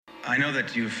I know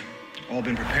that you've all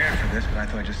been prepared for this, but I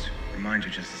thought I'd just remind you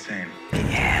just the same. Can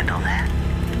you handle that,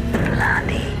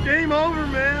 Blondie? Game over,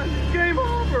 man. Game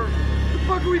over. What the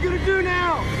fuck are we gonna do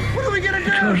now? What are we gonna do?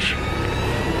 It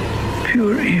was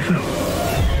pure evil.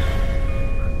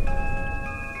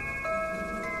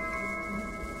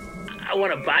 I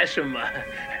want to buy some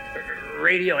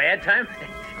radio ad time.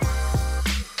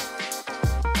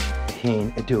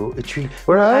 Can't do a treat.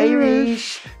 We're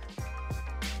Irish.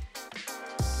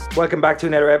 Welcome back to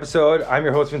another episode. I'm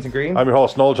your host, Vincent Green. I'm your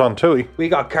host, Noel John Toohey. We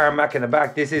got Carmack in the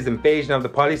back. This is Invasion of the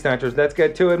Polly Snatchers. Let's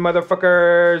get to it,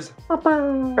 motherfuckers.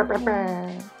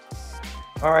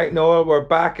 Alright, Noel, we're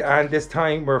back, and this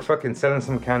time we're fucking selling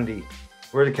some candy.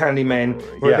 We're the candy men.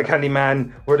 We're the candy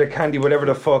man. We're the candy whatever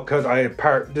the fuck, because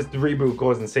the reboot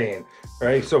goes insane.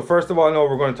 Right? So first of all, no,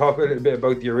 we're going to talk a little bit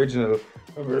about the original.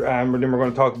 And then we're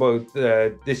going to talk about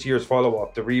this year's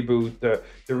follow-up, the reboot,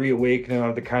 the reawakening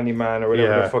of the Candyman, or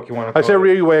whatever the fuck you want to call it. I say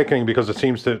reawakening because it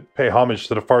seems to pay homage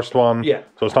to the first one. Yeah.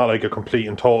 So it's not like a complete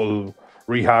and total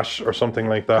rehash or something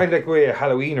like that. Kind of like the way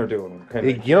Halloween are doing.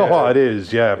 You know what it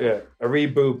is, yeah. A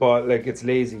reboot, but like it's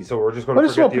lazy, so we're just going to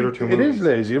forget the other two movies. It is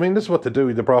lazy. I mean, this is what they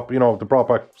do. They brought back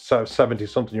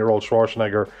 70-something-year-old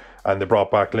Schwarzenegger, and they brought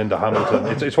back Linda Hamilton.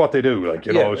 It's what they do, like,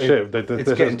 you know.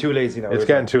 It's getting too lazy now. It's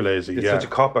getting too lazy. It's such a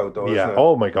cop out, though. Yeah. Isn't it?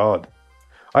 Oh my god.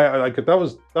 I like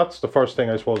that's the first thing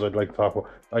I suppose I'd like to talk about.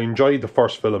 I enjoyed the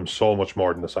first film so much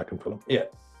more than the second film. Yeah.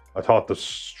 I thought the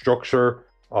structure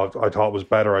I thought was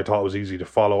better. I thought it was easy to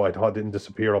follow. I thought it didn't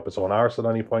disappear up its own arse at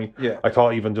any point. Yeah. I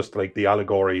thought even just like the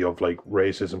allegory of like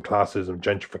racism, classism,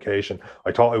 gentrification,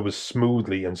 I thought it was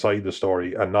smoothly inside the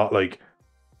story and not like,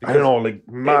 I don't know, like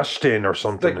mashed in or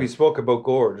something. Like we spoke about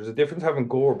gore. There's a difference having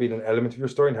gore being an element of your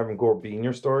story and having gore being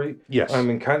your story. Yes. I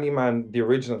mean, Candyman, the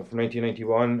original from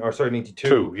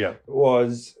 92, yeah,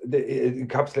 was it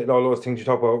encapsulated all those things you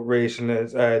talk about,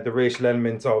 the racial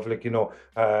elements of, like, you know,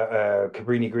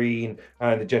 Cabrini Green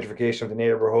and the gentrification of the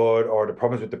neighborhood, or the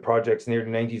problems with the projects in the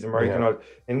early 90s America and all.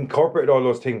 Incorporated all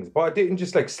those things, but it didn't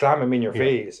just like slam them in your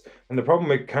face. And the problem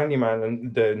with Candyman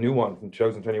and the new one from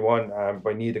 2021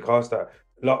 by Nia DaCosta,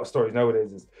 a lot of stories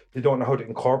nowadays is they don't know how to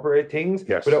incorporate things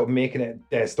without making it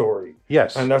their story.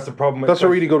 Yes. And that's the problem. That's a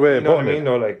really good way of putting it. You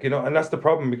know what I mean? No, like, you know, and that's the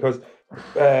problem, because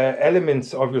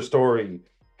elements of your story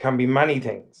can be many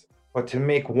things. But to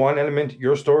make one element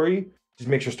your story just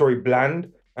makes your story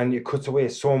bland, and it cuts away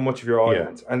so much of your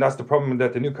audience. And that's the problem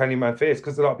that the new Candyman faced,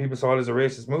 because a lot of people saw it as a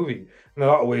racist movie. In a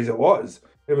lot of ways it was.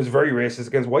 It was very racist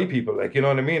against white people, like, you know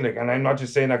what I mean? Like, and I'm not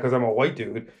just saying that because I'm a white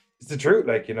dude. It's the truth,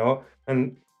 like, you know.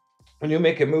 And when you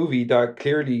make a movie that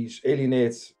clearly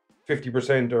alienates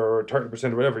 50% or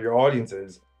 30% or whatever your audience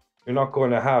is, you're not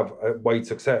going to have a wide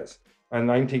success.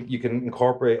 And I think you can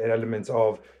incorporate elements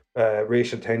of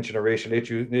racial tension or racial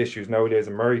issues nowadays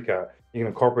in America. You can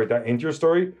incorporate that into your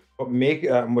story, but make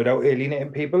without alienating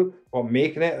people, but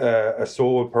making it a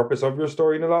sole purpose of your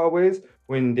story in a lot of ways,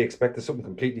 when they expect something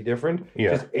completely different,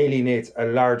 just alienates a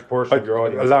large portion of your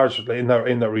audience. In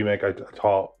that remake, I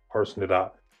thought personally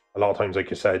that a lot of times, like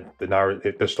you said,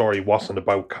 the story wasn't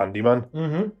about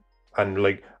Candyman, and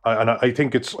like, I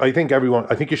think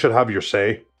you should have your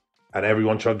say, and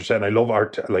everyone should understand. I love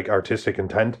artistic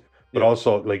intent, but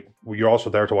also like you're also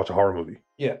there to watch a horror movie.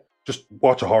 Yeah, just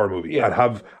watch a horror movie and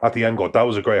have at the end go, that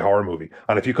was a great horror movie.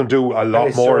 And if you can do a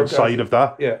lot more inside of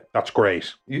that, that's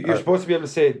great. You're supposed to be able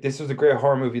to say this was a great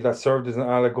horror movie that served as an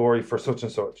allegory for such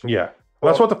and such. Yeah,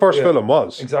 that's what the first film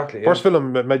was. Exactly. First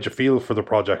film made you feel for the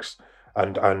projects.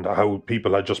 And how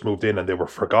people had just moved in and they were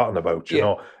forgotten about, you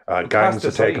know, gangs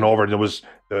had taken over, and there was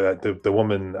the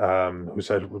woman who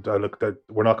said, "Look,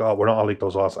 we're not all like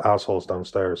those assholes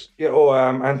downstairs." Yeah.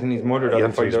 Anthony's mother.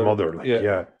 Anthony's mother,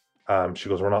 she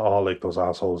goes, "We're not all like those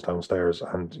assholes downstairs,"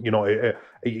 and you know,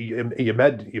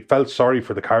 you felt sorry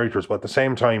for the characters, but at the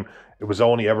same time, it was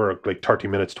only ever like 30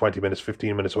 minutes, 20 minutes,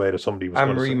 15 minutes away that somebody was.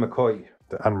 Anne-Marie McCoy.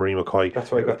 Anne-Marie McCoy. That's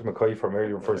why I got the McCoy from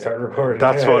earlier before we started recording.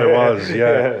 That's what it was,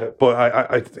 yeah.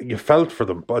 But you felt for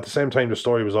them. But at the same time, the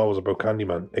story was always about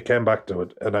Candyman. It came back to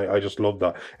it, and I just loved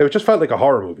that. It just felt like a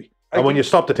horror movie. And when you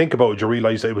stopped to think about it, you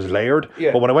realise that it was layered.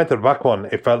 Yeah. But when I went to the back one,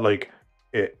 it felt like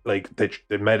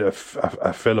they made a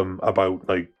film about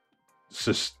like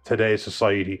today's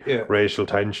society, racial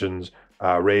tensions,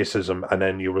 racism, and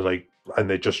then you were like, and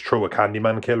they just threw a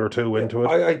Candyman kill or two into it.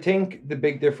 I think the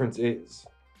big difference is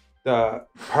that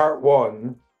part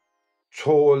one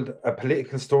told a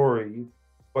political story,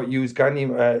 but used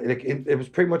Candyman. It was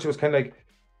kind of like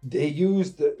they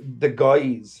used the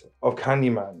guise of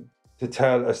Candyman to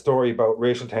tell a story about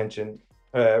racial tension,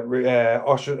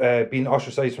 being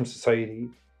ostracized from society,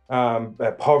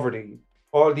 poverty,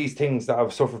 all these things that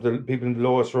have suffered the people in the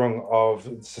lowest rung of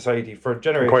society for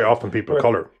generations. Quite often people of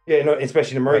colour. Yeah,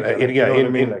 especially in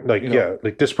America.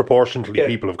 Like disproportionately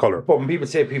people of colour. But when people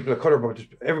say people of colour, but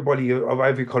everybody of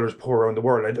every colour is poor around the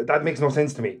world, that makes no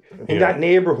sense to me. In that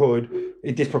neighbourhood,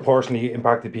 it disproportionately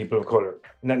impacted people of colour.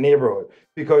 In that neighbourhood.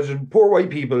 Because there's poor white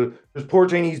people, there's poor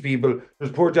Chinese people,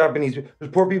 there's poor Japanese,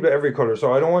 there's poor people of every colour.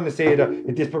 So I don't want to say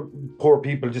that poor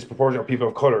people disproportionate people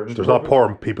of colour. There's not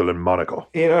poor people in Monaco.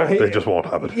 They just won't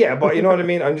have it. Yeah, but you know what I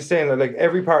mean? I'm just saying that like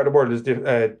every part of the world is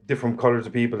different colours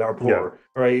of people that are poor.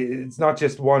 Right? It's not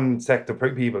just one sect of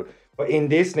people. But in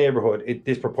this neighbourhood, it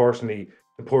disproportionately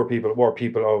the poor people or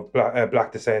people of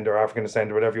black descent or African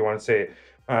descent or whatever you want to say.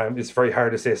 It's very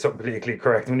hard to say something politically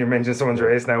correct when you mention someone's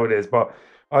race nowadays. But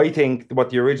I think what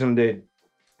the original did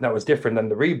that was different than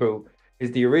the reboot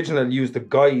is the original used the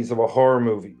guise of a horror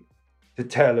movie to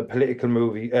tell a political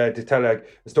movie, to tell a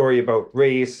story about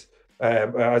race,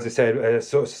 as I said,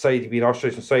 society being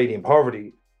ostracized from society and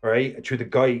poverty, right, through the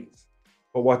guise.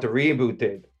 But what the reboot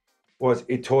did was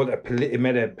it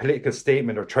made a political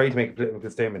statement or tried to make a political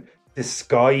statement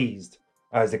disguised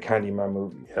as a Candyman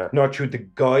movie, not through the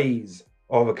guise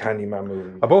of a Candyman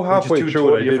movie. About halfway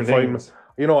through it, I did find,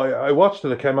 I watched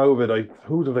it, I came out of it,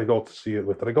 who did I go to see it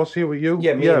with? Did I go see it with you?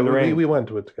 Yeah, me and Lorraine. We went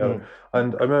to it together.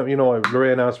 And I remember,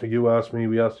 Lorraine asked me, you asked me,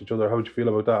 we asked each other, how'd you feel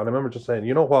about that? And I remember just saying,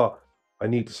 you know what? I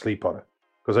need to sleep on it.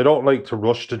 Because I don't like to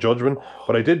rush to judgment,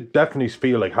 but I did definitely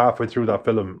feel like halfway through that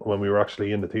film when we were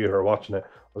actually in the theatre watching it,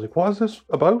 I was like, what is this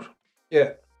about? Yeah.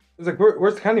 It was like,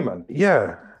 where's the Candyman?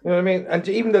 Yeah. You know what I mean? And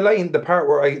even the part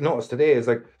where I noticed today is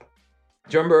like,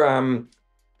 do you remember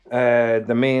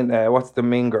the main, what's the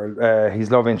main girl?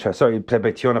 His love interest, sorry, played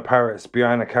by Tiona Paris,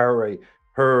 Brianna Cartwright,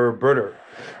 her brother,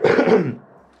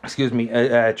 excuse me,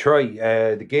 Troy,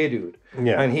 the gay dude.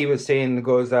 Yeah. And he was saying,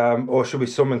 should we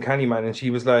summon Candyman? And she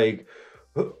was like,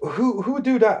 who would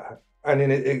do that? And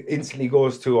then it instantly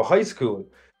goes to a high school.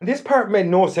 And this part made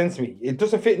no sense to me. It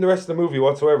doesn't fit in the rest of the movie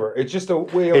whatsoever. It's just a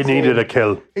way of saying, needed a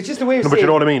kill. It's just a way of saying, but you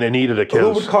know what I mean? It needed a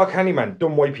kill. Who would call Candyman?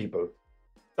 Dumb white people.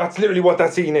 That's literally what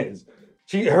that scene is.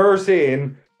 Her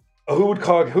saying, who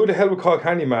the hell would call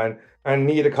Candyman? And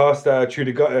Nia DaCosta through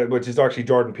the guy, which is actually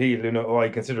Jordan Peele, who I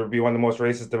consider to be one of the most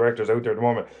racist directors out there at the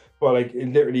moment. But like,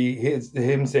 literally,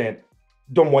 him saying,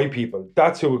 dumb white people.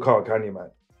 That's who would call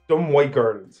Candyman. Dumb white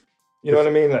girls. You know what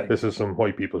I mean? Like, this is some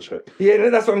white people shit. Yeah,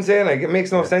 that's what I'm saying. Like, it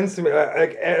makes no sense to me.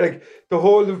 Like the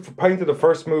whole point of the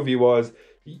first movie was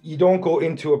you don't go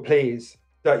into a place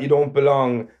that you don't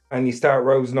belong and you start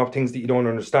rousing up things that you don't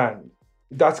understand.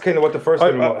 That's kind of what the first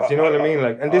film was. You know what I mean?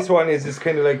 Like, and this one is just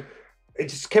kind of like it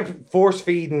just kept force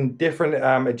feeding different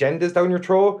agendas down your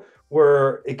throat,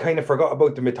 where it kind of forgot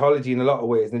about the mythology in a lot of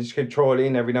ways, and it just kept throw it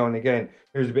in every now and again.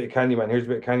 Here's a bit of Candyman. Here's a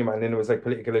bit of Candyman. And then it was like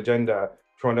political agenda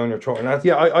thrown down your throat. And that's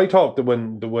I thought that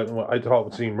when I thought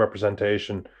with seeing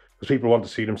representation, because people want to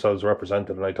see themselves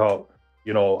represented, and I thought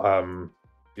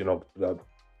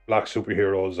black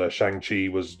superheroes. Shang-Chi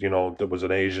was, there was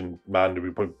an Asian man who we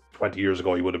put 20 years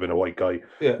ago, he would have been a white guy.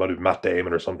 Yeah. Might have been Matt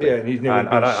Damon or something. Yeah,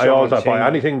 and I always buy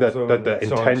anything that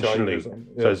intentionally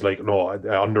says like, no,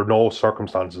 under no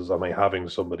circumstances am I having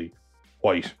somebody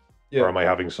white. Yeah. Or am I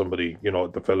having somebody,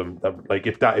 the film that, like,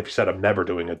 if you said I'm never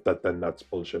doing it, then that's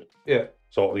bullshit. Yeah.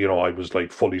 So, I was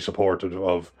like fully supportive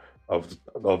of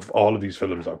all of these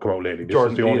films that have come out lately.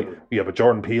 Jordan Peele. But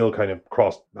Jordan Peele kind of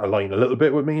crossed a line a little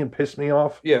bit with me and pissed me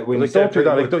off. Yeah, when like, don't do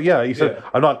that. He said,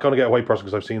 I'm not going to get a white person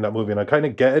because I've seen that movie, and I kind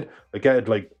of get it. I get it,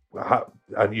 like,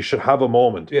 and you should have a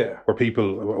moment where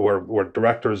people, where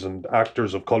directors and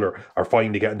actors of color are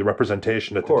finally getting the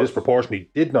representation that they disproportionately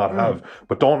did not have.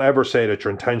 But don't ever say that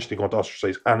you're intentionally going to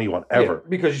ostracize anyone ever. Yeah,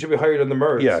 because you should be hired on the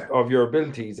merits of your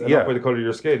abilities and not by the color of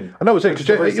your skin. And that was it. It's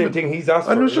the very same thing he's asked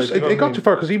for. And it was just, it got too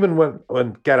far, because even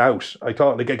when Get Out, I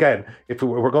thought, like, again, if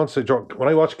we're going to say, when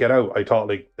I watched Get Out, I thought,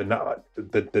 like,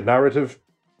 the narrative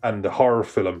and the horror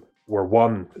film were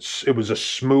one. It was a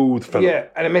smooth film. Yeah,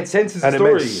 and it made sense as a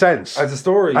story. And it made sense. As a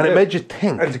story. And it made you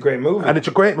think. And it's a great movie. And it's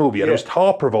a great movie. And it was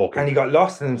thought-provoking. And he got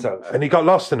lost in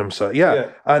himself. Yeah.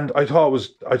 And I thought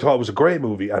it was a great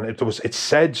movie. And it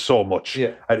said so much.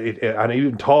 Yeah. And it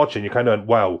even taught you, and you kind of went,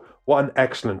 wow, what an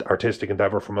excellent artistic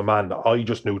endeavour from a man that I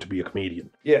just knew to be a comedian.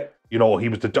 Yeah. He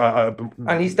was the...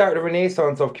 and he started a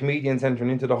renaissance of comedians entering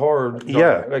into the horror genre.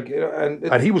 Yeah. Like,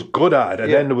 and he was good at it.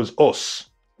 And then there was Us.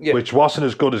 Yeah. Which wasn't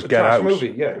as good as Get Out.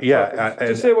 Movie, yeah.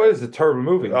 Just say what is a terrible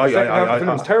movie. The second half of the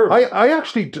film is terrible. I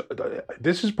actually,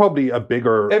 this is probably a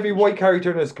bigger... Every white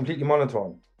character in it is completely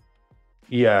monotone.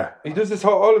 Yeah. He does this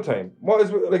all the time. What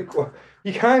is like?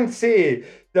 You can't say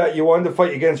that you want to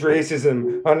fight against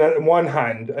racism on one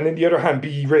hand and in the other hand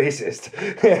be racist.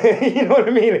 You know what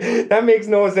I mean? That makes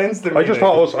no sense to me. I just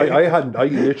thought I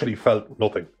literally felt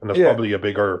nothing, and that's probably a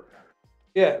bigger.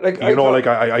 Yeah, like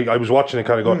I was watching it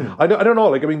kind of going. I don't know.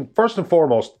 Like, I mean, first and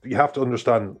foremost, you have to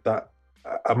understand that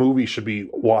a movie should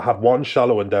have one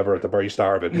shallow endeavor at the very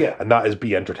start of it, and that is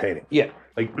be entertaining. Yeah,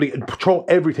 like throw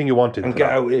everything you want into and Get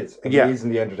that. Out is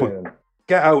amazingly entertaining.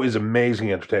 Get Out is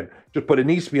amazingly entertaining. But it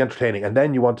needs to be entertaining, and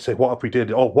then you want to say, what if we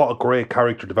did? Oh, what a great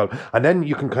character development. And then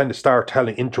you can kind of start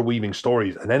interweaving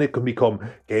stories, and then it can become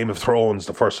Game of Thrones,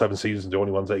 the first 7 seasons, the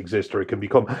only ones that exist, or it can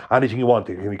become anything you want.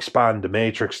 It can expand The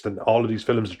Matrix, and all of these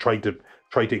films are trying to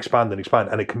expand,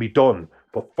 and it can be done.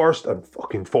 But first and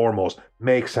fucking foremost,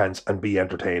 make sense and be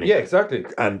entertaining. Yeah, exactly.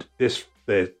 And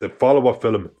the follow-up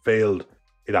film failed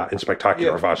in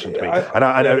spectacular fashion to me.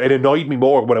 It annoyed me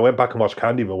more when I went back and watched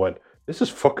Candyman and went, this is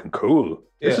fucking cool.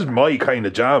 This is my kind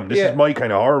of jam. This is my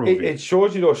kind of horror movie. It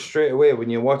shows you though straight away when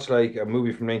you watch like a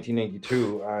movie from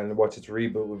 1992 and watch its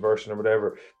reboot version or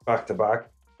whatever back to back,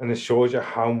 and it shows you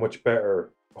how much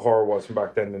better horror was from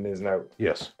back then than it is now.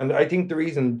 Yes. And I think the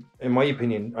reason, in my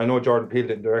opinion, I know Jordan Peele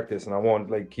didn't direct this, and I won't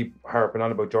like keep harping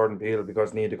on about Jordan Peele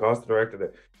because Neil DeCosta directed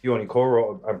it. He only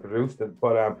co-wrote and produced it,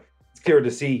 but it's clear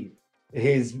to see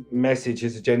his message,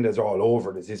 his agenda is all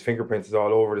over this. His fingerprints is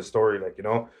all over the story, like, you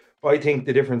know. But I think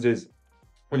the difference is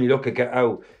when you look at Get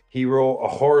Out, he wrote a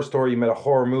horror story, he made a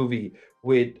horror movie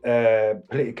with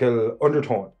political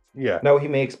undertones. Yeah. Now he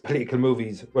makes political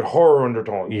movies with horror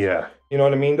undertones. Yeah. You know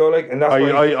what I mean, though? Like, and that's I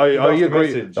agree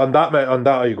on that. On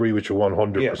that, I agree with you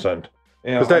 100%.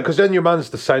 Because then your man's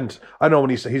descent. I know when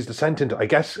he's descent into, I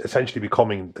guess, essentially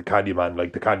becoming the Candyman,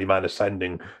 like the Candyman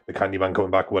ascending, the Candyman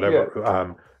coming back, whatever.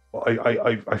 Yeah.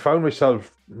 I found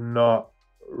myself not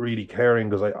really caring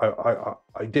because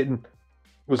I didn't.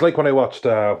 It was like when I watched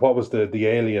what was the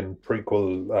Alien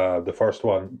prequel, the first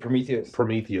one,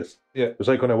 Prometheus. Yeah, it was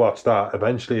like when I watched that.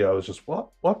 Eventually, I was just what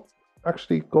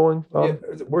actually going on? Yeah.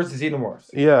 Where's the xenomorphs?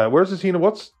 Yeah, where's the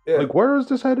xenomorphs? Like, where is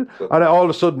this headed? And all of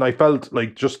a sudden, I felt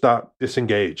like just that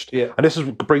disengaged. Yeah, and this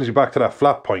brings me back to that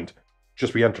flat point.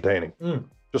 Just be entertaining.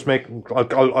 Just make.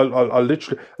 I'll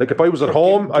literally, like, if I was at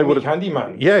home, I would have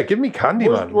Candyman. Yeah, give me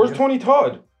Candyman. Where's Tony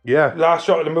Todd? Yeah. Last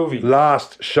shot of the movie.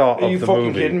 Last shot of the movie. Are you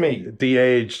fucking kidding me?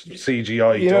 De-aged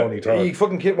CGI Tony Todd. Are you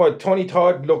fucking kidding? What? Tony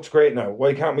Todd looks great now.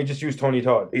 Why can't we just use Tony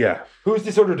Todd? Yeah. Who's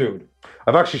this other dude?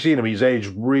 I've actually seen him. He's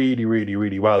aged really, really,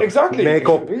 really well. Exactly.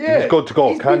 Makeup, he's good to go.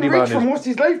 He's been rich for most of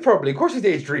his life, probably. Of course he's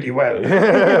aged really well. You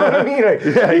know what I mean? Like,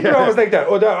 people always like that.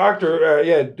 Oh, that actor,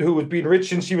 who was being rich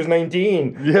since she was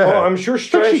 19. Yeah. Oh, I'm sure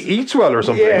stress... She eats well or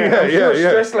something. I'm sure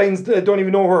stress lines don't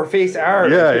even know where her face are.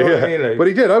 Yeah, you know what I mean? Like, but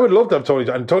he did. I would love to have Tony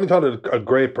Todd. And Tony Todd had a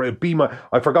great...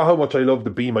 I forgot how much I love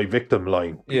the Be My Victim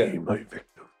line. Yeah. Be my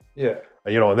victim. Yeah.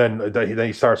 And, you know, and then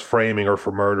he starts framing her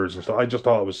for murders and stuff. I just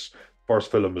thought it was...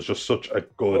 First film was just such a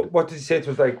good... What did he say? It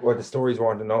was like, well, the stories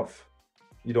weren't enough.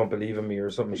 You don't believe in me or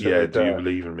something. Yeah, like do you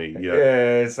believe in me? Yeah.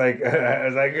 Yeah, it's like,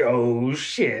 oh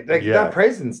shit. Like, that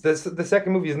presence. The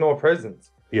second movie is no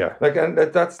presence. Yeah. Like, and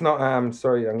that's not,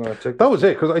 sorry, I'm going to check. That was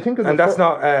it, because I think... And that's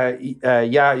not, Abdul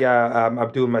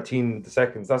Mateen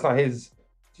II. That's not his...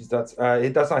 That's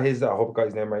not his. I hope I got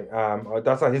his name right.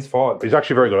 That's not his fault. He's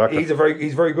actually very good actor.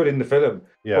 He's very good in the film.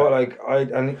 Yeah. But like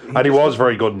he was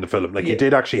very good in the film. Like he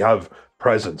did actually have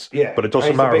presence. Yeah. But it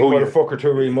doesn't matter who you're. Motherfucker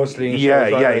too, really muscly. Yeah,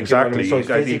 yeah, exactly. So he's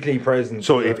physically present.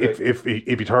 So if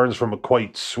he turns from a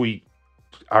quite sweet,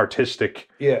 artistic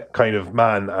kind of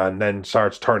man and then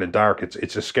starts turning dark,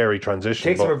 it's a scary transition.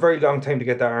 It takes him a very long time to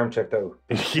get that arm checked out.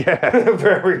 Yeah.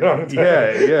 Very long time.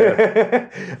 Yeah.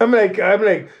 I'm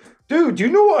like. Dude, do you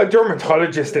know what a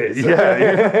dermatologist is? Yeah.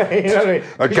 You know what I mean?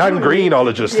 A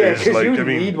gangrenologist is. Like, you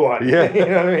need one. Yeah. You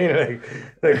know what I mean?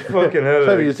 Like fucking hell.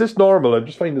 Tell me, is this normal? I'm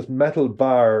just finding this metal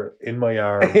bar in my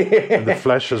arm and the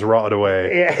flesh has rotted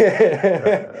away.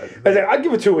 Yeah. I was like, I'd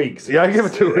give it 2 weeks. Yeah, I'd give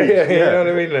it 2 weeks. Yeah. You know what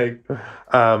I mean? Like,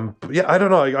 I don't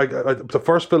know. I the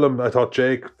first film, I thought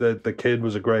Jake, the kid,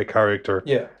 was a great character.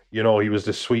 Yeah. You know, he was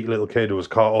this sweet little kid who was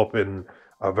caught up in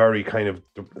a very kind of,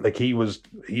 like, he was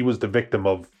the victim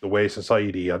of the way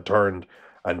society had turned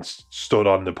and stood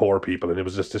on the poor people, and it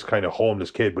was just this kind of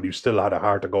homeless kid, but he still had a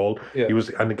heart of gold. Yeah.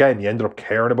 And again, he ended up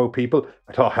caring about people.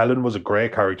 I thought Helen was a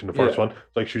great character in the first one.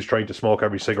 It's like she was trying to smoke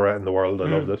every cigarette in the world. I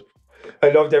loved it. I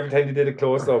loved every time they did a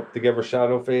close up, they gave her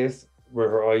shadow face where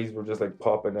her eyes were just like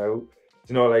popping out.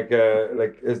 You know, like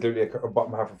it's literally like her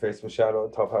bottom half of her face was shadow,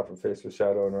 top half of her face was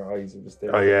shadow, and her eyes were just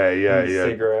there. Oh yeah. The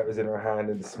cigarette was in her hand,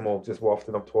 and the smoke just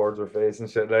wafting up towards her face and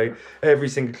shit. Like every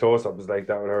single close up was like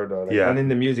that with her, though. Like, and in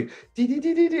the music,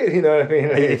 you know what I mean?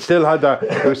 Like, it still had that.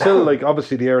 It was still like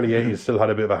obviously the early 80s still had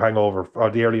a bit of a hangover, or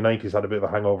the early 90s had a bit of a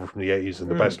hangover from the 80s in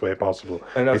the best way possible.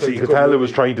 And you could tell it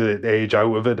was trying to age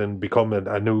out of it and become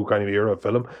a new kind of era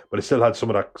film, but it still had some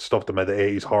of that stuff that made the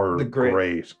 80s horror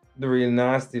great. The real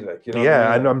nasty, like, you know. Yeah,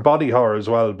 what I mean? and body horror as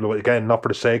well. Again, not for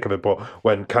the sake of it, but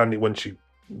when she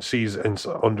sees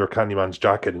under Candyman's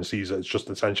jacket and sees it's just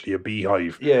essentially a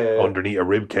beehive underneath a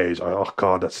rib cage. Oh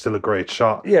God, that's still a great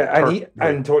shot. Yeah,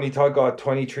 and Tony Todd got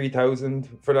 $23,000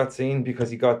 for that scene because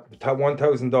he got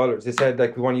 $1,000. They said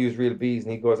like we want to use real bees,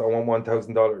 and he goes, I want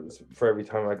 $1,000 for every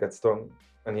time I get stung,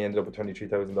 and he ended up with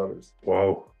 $23,000.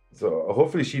 Wow. So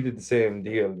hopefully she did the same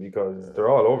deal because they're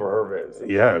all over her face.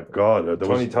 Yeah, God.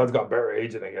 Tony Todd's got better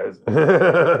agent, I guess.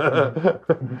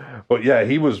 But yeah,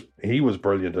 he was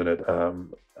brilliant in it.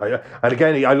 And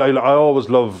again, I always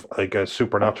love like a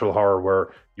supernatural horror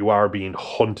where you are being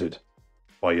hunted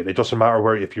by it. It doesn't matter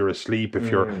where, if you're asleep, if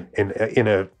you're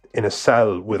in a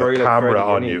cell with very a camera like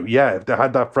Freddy, on you. Yeah, if they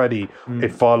had that Freddy,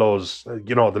 it follows.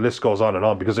 You know, the list goes on and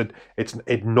on because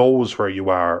it knows where you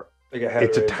are. Like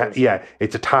it's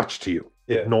attached to you.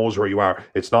 Yeah. It knows where you are.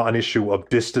 It's not an issue of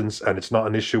distance, and it's not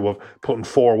an issue of putting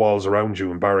four walls around you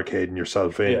and barricading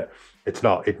yourself in. Yeah. It's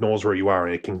not. It knows where you are,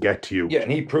 and it can get to you. Yeah, and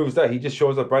he proves that. He just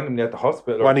shows up randomly at the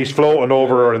hospital. When he's floating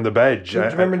over her in the bed. Do you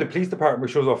remember in the police department where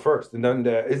she shows up first? And then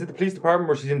is it the police department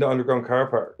where she's in the underground car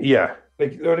park? Yeah.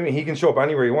 Like, you know what I mean? He can show up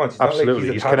anywhere he wants. He's absolutely. Not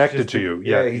like he's connected to you.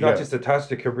 Yeah, he's not just attached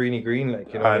to Cabrini Green.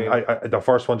 Like, you know and what I mean? The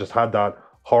first one just had that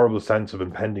horrible sense of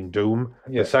impending doom.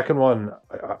 Yeah. The second one,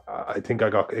 I think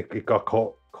it got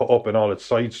caught up in all its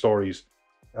side stories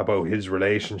about his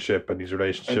relationship and his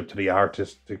relationship to the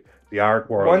artist, the art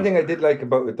world. One thing I did like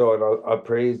about it, though, and I'll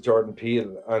praise Jordan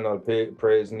Peele and I'll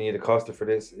praise Nia DaCosta for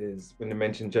this, is when they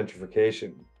mentioned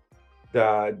gentrification,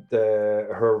 that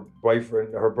her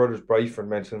brother's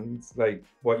boyfriend mentions like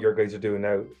what your guys are doing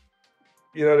now.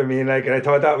 You know what I mean? Like, and I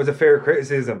thought that was a fair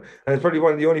criticism, and it's probably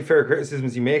one of the only fair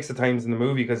criticisms he makes at times in the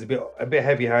movie because it's a bit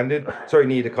heavy-handed. Sorry,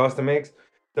 Nia DaCosta makes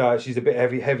that she's a bit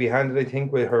heavy-handed. I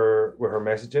think with her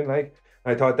messaging, like.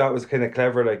 And I thought that was kind of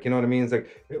clever, like, you know what I mean? It's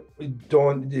like,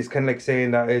 it's kind of like saying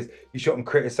that is you shouldn't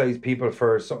criticize people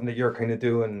for something that you're kind of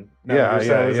doing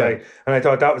yourselves. Like, and I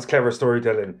thought that was clever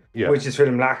storytelling, which this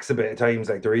film lacks a bit at times,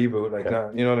 like the reboot, like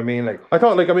that. You know what I mean? Like, I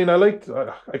thought, like, I mean,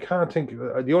 I can't think.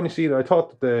 The only scene I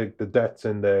thought the deaths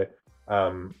in the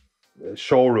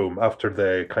showroom after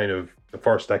the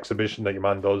first exhibition that your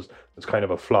man does is kind of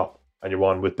a flop. And you're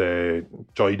one with the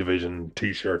Joy Division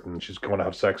T-shirt, and she's going to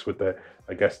have sex with the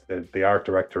art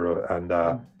director, and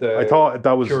I thought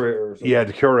that was curator.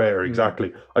 The curator,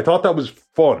 exactly. I thought that was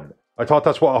fun. I thought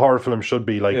that's what a horror film should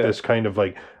be like. This kind of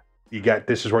like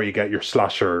this is where you get your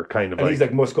slasher kind of. And he's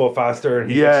like must go faster, and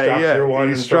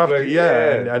he's strapped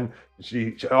and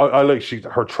I like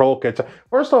her throat gets.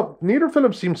 First off, neither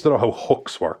film seems to know how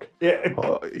hooks work. Yeah,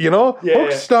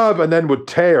 hooks stab and then would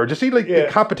tear. Just see, like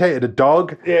decapitated a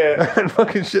dog. Yeah, and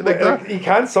fucking shit like that. He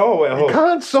can't saw with a hook. He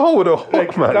can't saw with a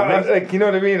hook, man. Like, you know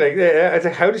what I mean? Like, it's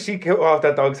like, how does she cut off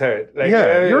that dog's head? Like,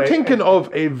 you're thinking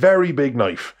of a very big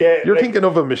knife. Yeah, you're thinking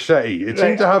of a machete. It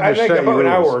seems to have machete. Like about an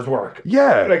hour's work.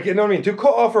 Yeah, like, you know what I mean? To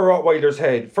cut off a Rottweiler's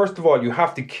head, first of all, you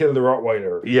have to kill the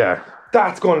Rottweiler. Yeah.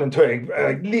 That's going to take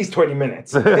at least 20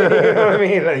 minutes. You know what I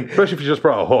mean? Like, especially if you just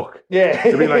brought a hook. Yeah.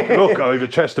 You'd be like, look, I have a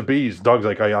chest of bees. Dog's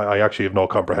like, I actually have no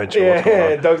comprehension of what's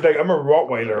going on. Dog's like, I'm a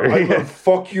Rottweiler. I'm going to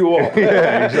fuck you up.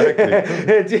 Yeah,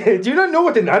 exactly. Do you not know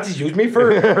what the Nazis used me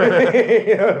for? You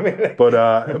know what I mean?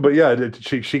 Like, but yeah,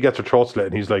 she gets her throat slit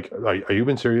and he's like, are you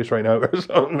being serious right now? Or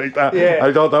something like that. Yeah.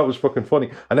 I thought that was fucking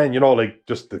funny. And then, like,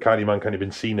 just the Candyman kind of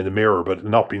been seen in the mirror, but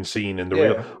not being seen in the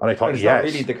real. And I thought, it's not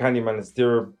really the Candyman, it's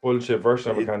their bullshit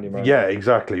version of a Candyman. Yeah,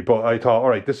 exactly. But I thought, all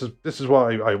right, this is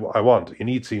what I want. You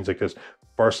need scenes like this.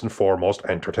 First and foremost,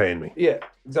 entertain me. Yeah,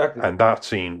 exactly. And that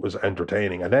scene was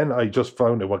entertaining. And then I just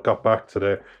found got back to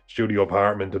the studio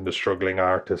apartment and the struggling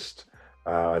artist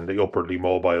and the upwardly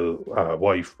mobile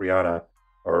wife, Brianna,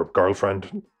 or girlfriend,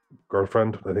 I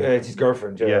think. Yeah, it's his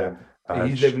girlfriend, yeah.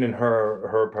 He's living in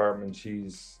her apartment.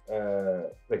 She's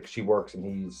like, she works and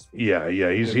he's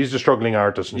he's the struggling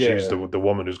artist and she's the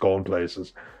woman who's going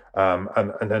places. And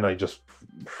then I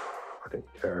didn't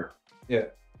care. Yeah,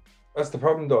 that's the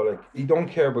problem though. Like, you don't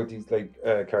care about these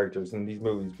characters in these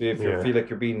movies if you feel like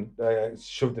you're being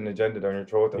shoved an agenda down your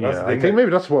throat. And that's the thing, I think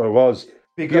maybe that's what it was.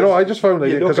 Because I just found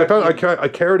because I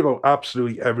cared about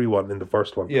absolutely everyone in the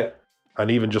first one. Yeah.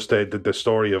 And even just the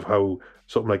story of how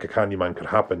something like a Candyman could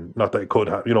happen. Not that it could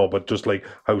happen, but just like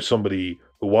how somebody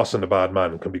who wasn't a bad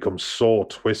man can become so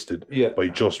twisted by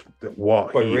just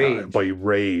by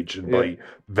rage and by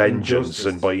vengeance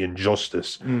and by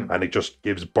injustice, and it just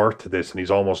gives birth to this, and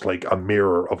he's almost like a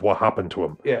mirror of what happened to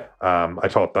him. I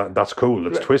thought that's cool.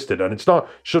 It's twisted, and it's not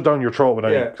shoved down your throat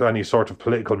with any sort of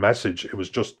political message. It was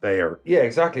just there. Yeah,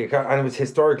 exactly, and it was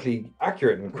historically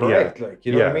accurate and correct. Like,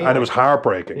 you know what I mean? And it was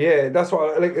heartbreaking. Yeah, that's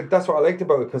what I like. That's what I liked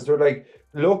about it, because they're like,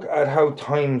 look at how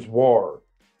times were,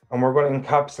 and we're going to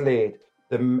encapsulate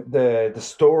the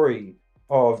story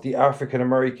of the African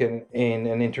American in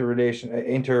an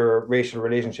interracial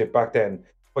relationship back then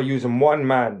by using one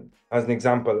man as an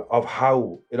example of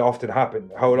how it often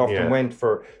happened, how it often went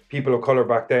for people of color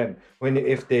back then.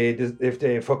 If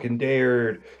they fucking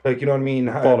dared, like, you know what I mean,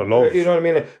 fall in love. You know what I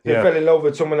mean? Like, they fell in love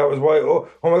with someone that was white. Oh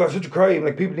my God, such a crime!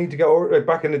 Like, people need to get over, like,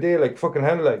 back in the day, like, fucking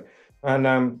hell, like,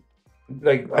 and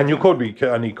like, and you could be,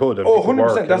 and he could.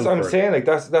 100%. That's what I'm saying. Like,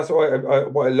 that's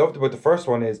what I loved about the first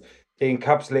one is they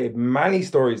encapsulated many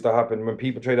stories that happened when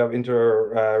people tried to have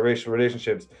interracial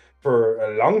relationships for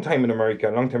a long time in America,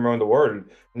 a long time around the world,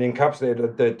 and they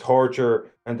encapsulated the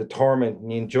torture and the torment and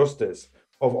the injustice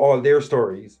of all their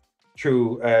stories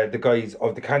through the guise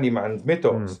of the Candyman's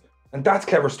mythos. And that's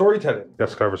clever storytelling.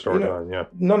 That's clever storytelling,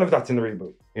 None of that's in the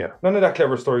reboot. Yeah. None of that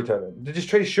clever storytelling. They just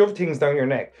try to shove things down your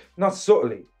neck, not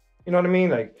subtly. You know what I mean?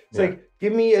 Like, it's like,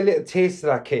 give me a little taste of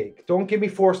that cake. Don't give me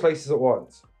 4 slices at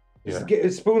once.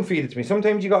 Just spoon feed it to me.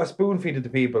 Sometimes you got to spoon feed it to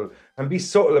people and be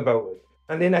subtle about it.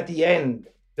 And then at the end,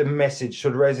 the message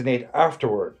should resonate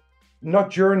afterward,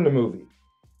 not during the movie.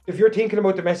 If you're thinking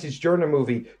about the message during the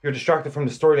movie, you're distracted from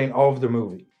the storyline of the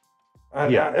movie.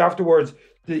 And afterwards,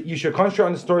 you should concentrate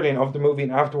on the storyline of the movie,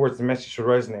 and afterwards the message should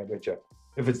resonate with you,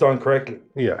 if it's done correctly.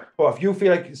 Yeah. But if you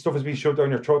feel like stuff is being shoved down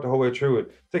your throat the whole way through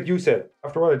it, it's like you said,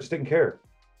 after a while I just didn't care.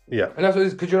 Yeah. And that's what it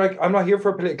is, because you're like, I'm not here for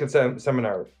a political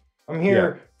seminar. I'm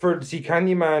here to see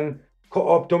Candyman cut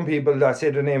up dumb people that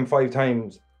say their name 5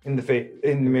 times in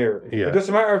the mirror. Yeah. It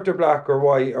doesn't matter if they're black or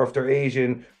white, or if they're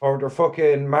Asian, or if they're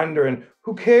fucking Mandarin.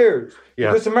 Who cares?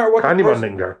 Yeah. It doesn't matter what Candyman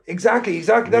didn't care. Exactly.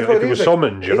 That's what it is. It was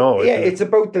summoned, it's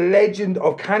about the legend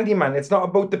of Candyman. It's not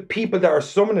about the people that are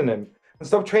summoning him. And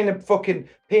stop trying to fucking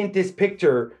paint this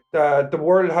picture that the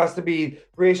world has to be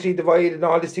racially divided and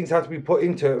all these things have to be put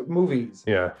into movies.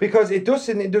 Yeah. Because it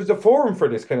doesn't, there's a forum for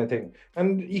this kind of thing.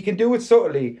 And you can do it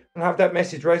subtly and have that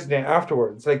message resonate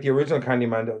afterwards, like the original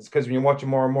Candyman does. Because when you watch it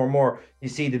more and more and more, you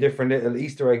see the different little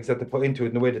Easter eggs that they put into it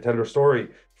and the way they tell their story.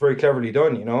 It's very cleverly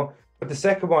done, you know? But the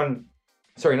second one,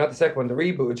 sorry, not the second one, the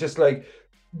reboot, it's just like,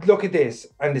 look at this,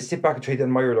 and they sit back and try to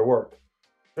admire their work.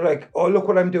 They're like, oh, look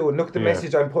what I'm doing. Look at the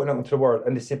message I'm putting out into the world.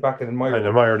 And they sit back and admire it.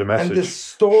 Admire the message. And the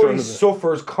story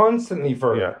suffers constantly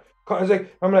for it.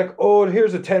 I'm like, oh,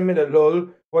 here's a 10-minute lull.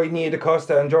 Why Nia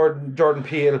DaCosta and Jordan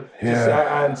Peele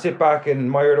and sit back and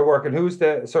admire the work. And who's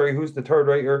the third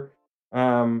writer?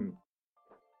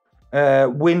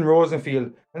 Win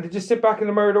Rosenfield. And they just sit back and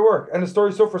admire the work. And the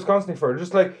story suffers constantly for it.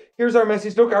 Just like, here's our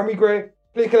message. Look, aren't we great?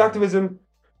 Political activism.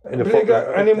 And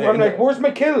then I'm like, where's my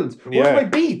kills? Where's my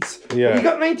beats? Yeah. You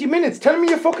got 90 minutes. Tell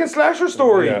me a fucking slasher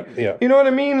story. Yeah. You know what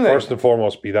I mean? Like, first and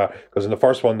foremost be that. Because in the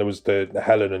first one, there was the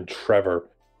Helen and Trevor.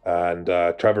 And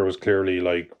Trevor was clearly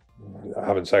like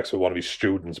having sex with one of his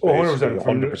students.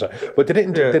 100%. But they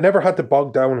didn't. They never had to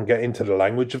bog down and get into the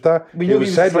language of that. We knew he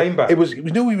was a slime bag.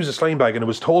 We knew he was a slime bag, and it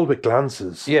was told with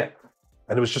glances. Yeah.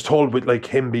 And it was just told with like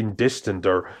him being distant,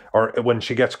 or when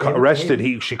she gets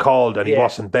arrested, she called and he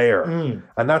wasn't there,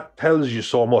 and that tells you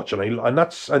so much, and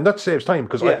that saves time,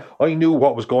 because I knew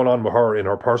what was going on with her in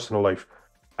her personal life,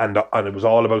 and it was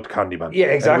all about the Candyman. Yeah,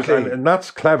 exactly, and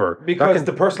that's clever because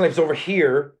the personal life's over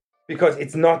here because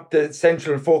it's not the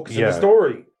central focus of the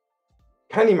story.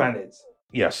 Candyman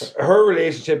is her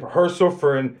relationship, her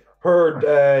suffering.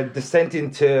 Her descent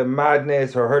into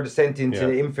madness, or her descent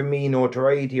into infamy,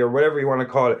 notoriety, or whatever you want to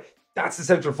call it. That's the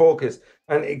central focus.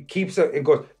 And it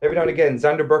goes, every now and again,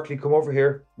 Xander Berkeley, come over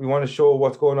here. We want to show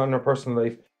what's going on in her personal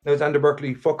life. Now, Xander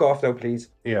Berkeley, fuck off now, please.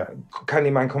 Yeah.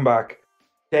 Candyman, come back.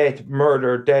 Death,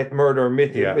 murder,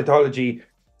 mythology.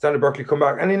 Xander Berkeley, come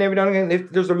back. And then every now and again,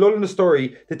 if there's a lull in the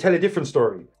story, they tell a different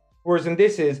story. Whereas in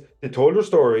this they told her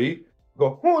story,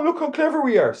 go, oh, look how clever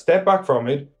we are. Step back from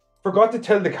it. Forgot to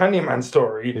tell the Candyman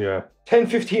story. 10,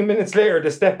 15 minutes later,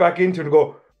 they step back into it and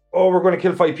go, oh, we're going to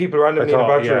kill 5 people randomly in a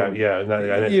bathroom.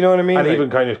 You know what I mean? And even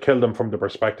kind of kill them from the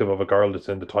perspective of a girl that's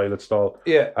in the toilet stall.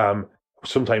 Yeah.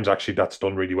 Sometimes actually that's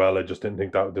done really well. I just didn't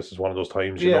think that this is one of those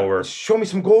times, you know, where... Show me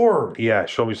some gore. Yeah,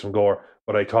 show me some gore.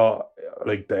 But I thought,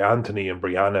 like, the Anthony and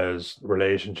Brianna's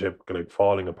relationship, like,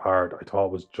 falling apart, I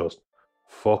thought was just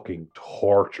fucking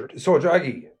tortured. So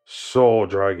draggy. so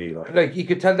draggy. Like you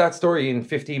could tell that story in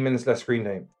 15 minutes less screen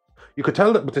time. You could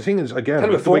tell that, but the thing is, again,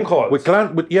 with phone calls. with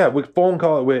phone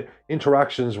call, with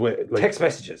interactions, with like text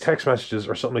messages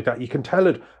or something like that. You can tell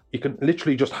it. You can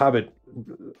literally just have it,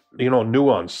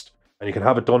 nuanced, and you can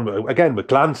have it done with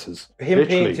glances. Him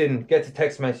literally. painting, gets a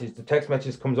text message. The text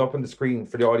message comes up on the screen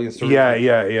for the audience to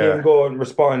Yeah. Him go and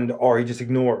respond, or he just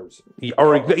ignores.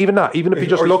 Or even if he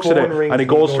just looks at it rings and he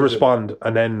goes to ignores it. respond,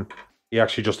 and then he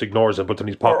actually just ignores it, but in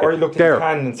his pocket. Or he looks at his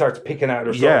hand and starts picking at it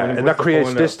or something. Yeah, and that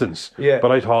creates distance. Yeah.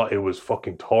 But I thought it was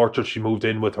fucking torture. She moved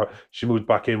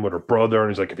back in with her brother,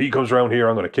 and he's like, if he comes around here,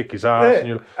 I'm going to kick his ass. And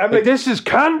you're like, this is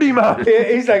Candyman. Yeah,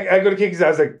 he's like, I'm going to kick his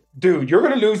ass. Like, dude, you're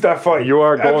going to lose that fight. You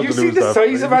are going to lose that Have you seen the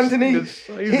size of fight. Anthony?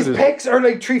 His pecs are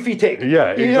like 3 feet thick.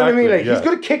 Yeah, You know what I mean? exactly, Like, he's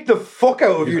going to kick the fuck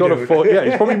out of you, dude.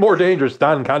 He's probably more dangerous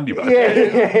than Candyman.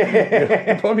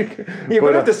 Yeah. Probably, You're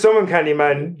going to have to summon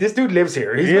Candyman. This dude lives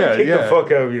here. He's going to kick the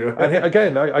fuck out of you. And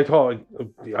again, I thought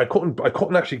I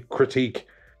couldn't actually critique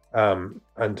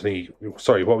Anthony.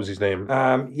 Sorry, what was his name?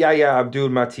 Yahya Abdul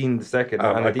Mateen II.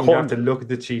 And I think you have to look at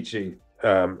the cheat sheet.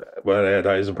 Well, yeah,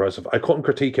 that is impressive. I couldn't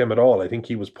critique him at all. I think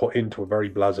he was put into a very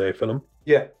blasé film.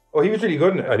 Yeah. Oh, he was really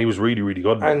good in it. And he was really, really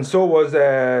good in it. And so was,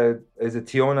 is it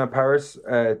Tiona Paris?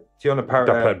 Tiona Paris.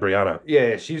 That played Brianna.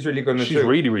 Yeah, she's really good in it She's too.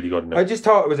 really, really good in it. I just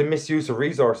thought it was a misuse of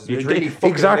resources, which really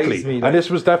fucking amazed me. Like. And this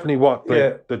was definitely what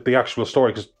the actual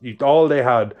story, because all they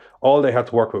had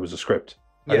to work with was a script.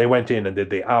 And they went in and did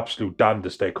the absolute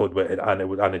damnedest they could with it,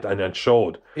 and it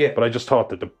showed. Yeah. But I just thought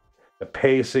that the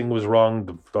pacing was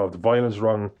wrong, the violence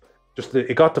wrong.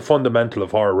 It got the fundamental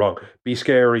of horror wrong. Be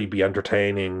scary, be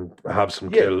entertaining, have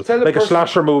some kills. Like a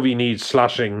slasher movie needs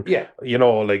slashing. Yeah.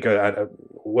 Like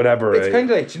whatever. It's kind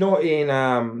of like, in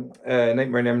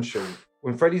Nightmare on Elm Street,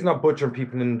 when Freddy's not butchering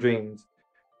people in dreams,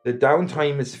 the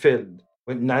downtime is filled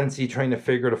with Nancy trying to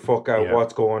figure the fuck out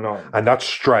what's going on. And that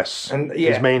stress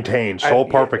is maintained so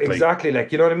perfectly. Exactly,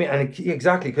 like, you know what I mean? And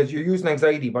exactly, because you're using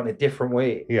anxiety, but in a different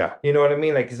way. Yeah. You know what I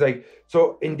mean? Like, it's like,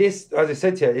 so in this, as I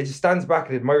said to you, it just stands back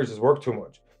and admires his work too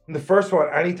much. In the first one,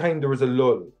 anytime there was a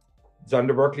lull,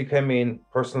 Xander Berkeley came in,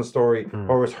 personal story,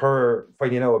 or was her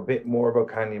finding out a bit more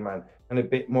about Candyman and a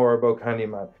bit more about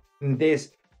Candyman. In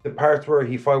this, the parts where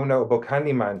he found out about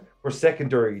Candyman were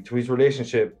secondary to his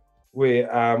relationship with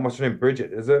what's her name,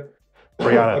 Bridget, is it?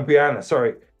 Brianna,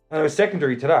 sorry. And it was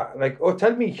secondary to that. Like,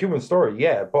 tell me a human story,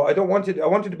 yeah, but I want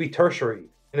it to be tertiary.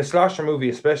 In a slasher movie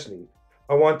especially.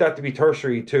 I want that to be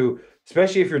tertiary too,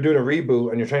 especially if you're doing a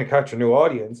reboot and you're trying to capture a new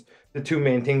audience. The two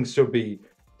main things should be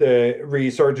the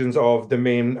resurgence of the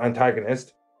main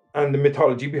antagonist and the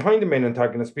mythology behind the main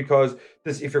antagonist, because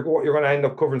you're going to end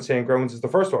up covering same grounds as the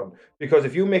first one. Because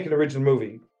if you make an original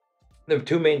movie, the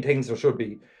two main things there should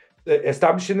be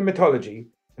establishing the mythology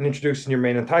and introducing your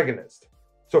main antagonist.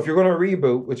 So if you're going to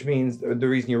reboot, which means the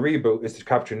reason you reboot is to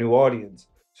capture a new audience,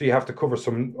 so you have to cover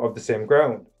some of the same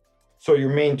ground. So your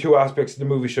main two aspects of the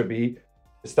movie should be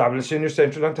establishing your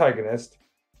central antagonist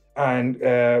and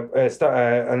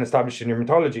establishing your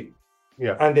mythology.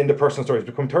 Yeah. And then the personal stories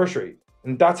become tertiary.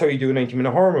 And that's how you do a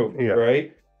 90-minute horror movie,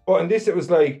 right? But in this, it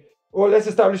was like, let's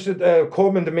establish that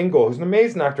Coleman Domingo, who's an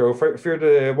amazing actor who feared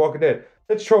the Walking Dead.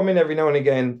 Let's throw him in every now and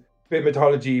again. Bit of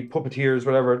mythology, puppeteers,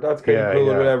 whatever. That's kind of cool,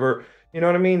 whatever. You know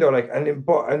what I mean, though? Like, and then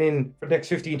for the next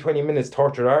 15, 20 minutes,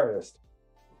 tortured artist.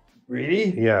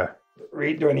 Really? Yeah.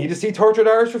 Do I need to see tortured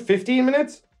artist for 15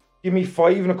 minutes? Give me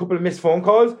 5 and a couple of missed phone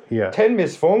calls? Yeah. 10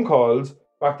 missed phone calls,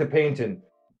 back to painting.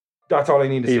 That's all I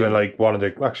need to see. Even like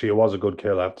actually, it was a good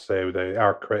kill, I have to say, with the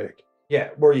art critic.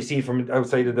 Yeah, where you see from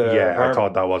outside of the apartment. I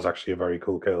thought that was actually a very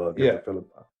cool kill. The film,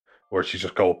 where she's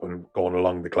just going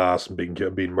along the glass and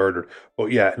being murdered.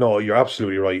 But yeah, no, you're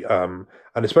absolutely right.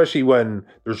 And especially when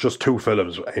there's just 2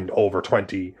 films in over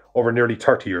nearly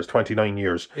 30 years, 29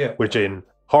 years, which in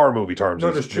horror movie terms.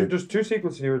 No, there's 2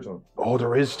 sequels to the original. Oh,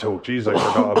 there is 2. Jeez, I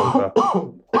forgot about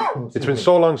that. It's been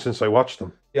so long since I watched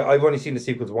them. Yeah, I've only seen the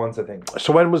sequels once, I think.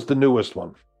 So when was the newest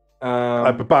one?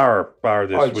 Bar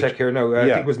this. I'll check here now. I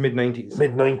think it was mid-90s.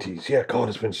 Mid-90s, yeah. God,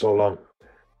 it's been so long.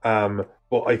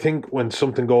 But I think when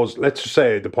something goes, let's just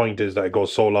say the point is that it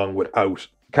goes so long without.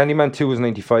 Candyman 2 was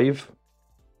 95.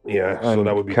 Yeah, and so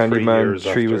that would be Candyman 3 years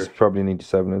 3 after. was probably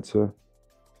 97, I'd say.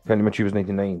 Candyman 3 was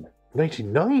 99.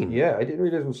 99? Yeah, I didn't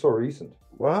realize it was so recent.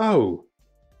 Wow.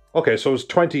 Okay, so it's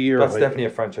 20 years. That's definitely a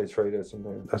franchise Friday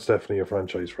something. That's definitely a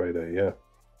franchise Friday, yeah.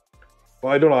 But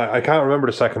I don't know, I can't remember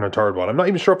the second or third one. I'm not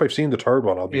even sure if I've seen the third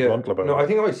one, I'll be blunt about it. No, I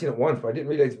think I've seen it once, but I didn't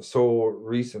realize it was so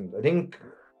recent. I think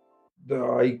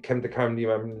I came to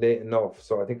Candyman late enough,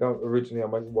 so I think originally I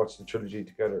might watch the trilogy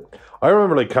together. I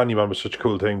remember like Candyman was such a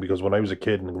cool thing because when I was a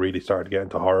kid and really started getting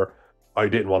into horror, I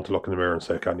didn't want to look in the mirror and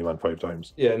say Candyman 5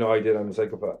 times. Yeah, no, I did. I'm a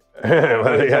psychopath. Well,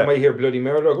 I might hear Bloody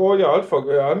Mary, like, oh yeah,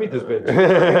 I'll meet this bitch.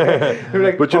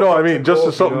 Like, but you know, I mean, just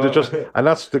as something you know? to just, and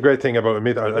that's the great thing about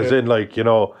it, as in, like, you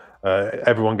know,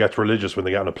 everyone gets religious when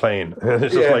they get on a plane.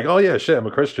 It's just like, oh yeah, shit, I'm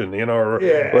a Christian, you know, or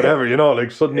whatever, you know,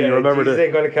 like suddenly you remember Jesus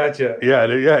ain't gonna catch you. Yeah,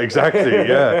 exactly,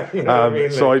 yeah. You know what I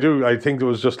mean? So I think it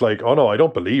was just like, oh no, I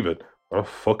don't believe it. I'm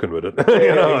fucking with it,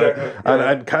 you know. Exactly.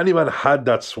 And Candyman had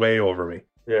that sway over me.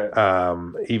 Yeah.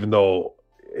 Even though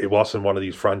it wasn't one of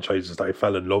these franchises that I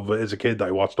fell in love with as a kid that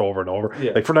I watched over and over.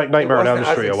 Yeah. Like for Nightmare on Elm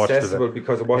Street, I watched it.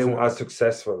 Because it wasn't as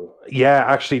successful. Yeah,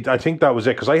 actually, I think that was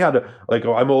it. Because I had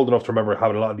I'm old enough to remember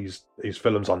having a lot of these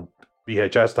films on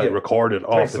VHS that I recorded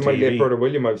off the TV. My late brother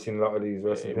William, I've seen a lot of these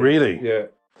recently. Really? Yeah.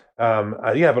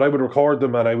 But I would record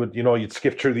them and I would, you know, you'd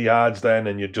skip through the ads then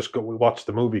and you'd just go watch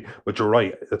the movie. But you're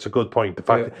right, that's a good point. The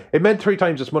fact that it meant 3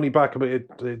 times its money back. But yeah,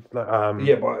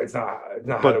 but it's not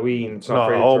Halloween. It's not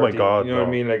Friday oh 13, my God, you know what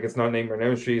I mean? Like, it's not Nightmare on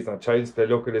Elm Street. It's not Child's Play.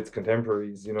 Look at its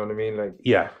contemporaries. You know what I mean? Like,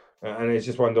 yeah. And it's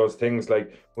just one of those things.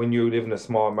 Like, when you live in a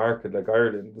small market like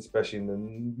Ireland, especially in the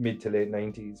mid to late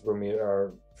 90s, when we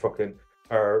are fucking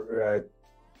our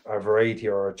variety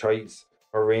or our choice.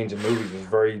 Our range of movies was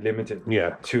very limited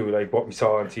to like what we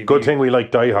saw on TV. Good thing we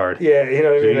like Die Hard. Yeah, you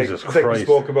know what I mean? Jesus Like, it's Christ. like we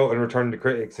spoke about in Return of the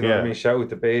Critics, you know what I mean? Shout out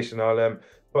to Beige and all them.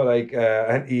 But like,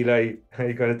 and Eli, are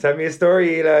you going to tell me a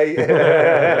story, Eli?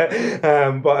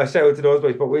 But I shout out to those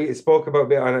boys. But we spoke about a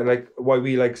bit on it, like why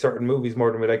we like certain movies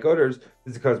more than we like others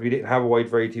is because we didn't have a wide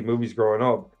variety of movies growing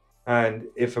up. And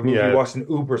if a movie wasn't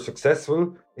uber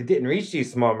successful, it didn't reach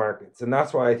these small markets, and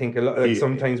that's why I think a lot. Like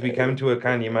sometimes we come to a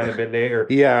Candyman a bit later.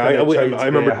 Yeah, I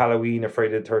remember Halloween or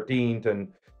Friday the 13th,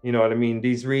 and you know what I mean.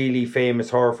 These really famous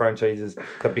horror franchises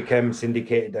that became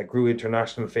syndicated, that grew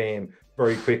international fame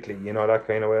very quickly. You know, that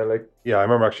kind of way. Like, yeah, I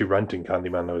remember actually renting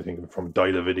Candyman. I was thinking from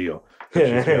Dyla Video, which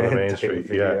is on the main street.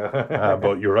 Yeah,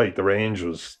 but you're right. The range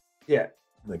was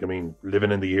Like, I mean,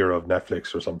 living in the era of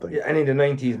Netflix or something. Yeah, and in the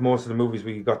 90s, most of the movies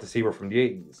we got to see were from the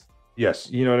 80s.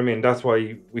 Yes. You know what I mean? That's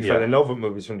why we fell in love with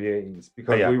movies from the 80s.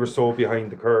 Because we were so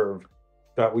behind the curve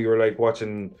that we were like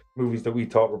watching movies that we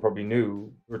thought were probably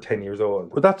new were 10 years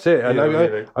old. Well, that's it. And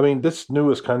I mean, this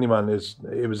newest Candyman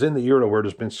it was in the era where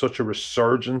there's been such a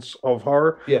resurgence of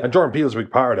horror. Yeah. And Jordan Peele's a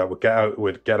big part of that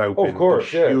with Get Out. Of course,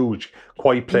 huge,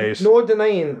 Quiet Place. No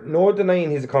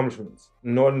denying his accomplishments.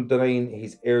 No denying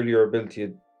his earlier ability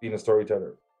at being a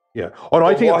storyteller. Yeah. Oh, no,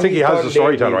 I think he has a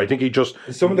storyteller. I think he just...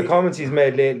 Some of the comments he's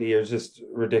made lately are just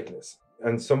ridiculous.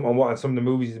 And some of the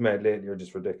movies he's made lately are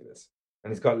just ridiculous.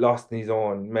 And he's got lost in his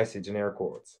own message in air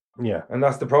quotes. Yeah. And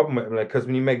that's the problem with him. Like, because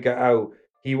when he made Get Out,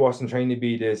 he wasn't trying to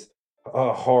be this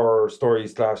horror story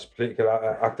 / political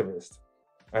activist.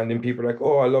 And then people are like,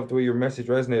 oh, I love the way your message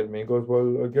resonated with me. He goes,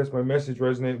 well, I guess my message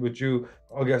resonated with you.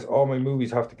 I guess all my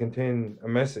movies have to contain a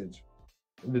message.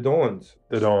 They don't.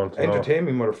 Entertain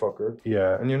me, motherfucker.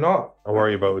 Yeah. And you're not. Don't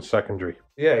worry about it. Secondary.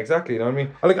 Yeah, exactly. You know what I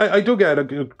mean? Like, I do get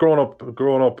it.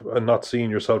 Growing up and not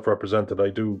seeing yourself represented, I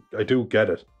do get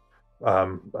it.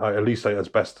 At least as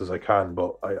best as I can,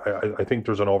 but I think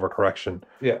there's an overcorrection.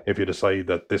 Yeah. If you decide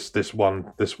that this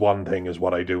one thing is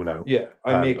what I do now. Yeah,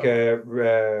 I make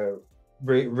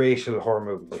racial horror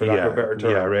movies for lack of a better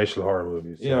term. Yeah, racial horror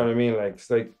movies. You know what I mean? Like,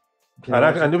 it's like.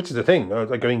 And which is the thing,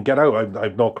 like, I mean, Get Out,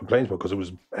 I've no complaints about because it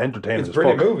was entertaining as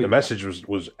fuck. Movie. The message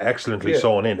was excellently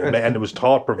sewn in, and it was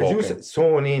thought provoking.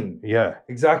 Sewn in, yeah,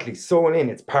 exactly, sewn in.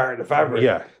 It's part of the fabric,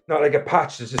 yeah, not like a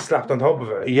patch that's just slapped on top of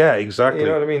it. Yeah, exactly. You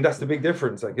know what I mean? That's the big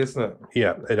difference, like, isn't it?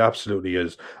 Yeah, it absolutely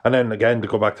is. And then again, to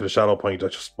go back to the shadow point, I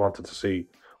just wanted to see.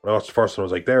 When I watched the first one, I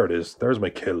was like, there it is. There's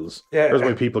my kills. Yeah. There's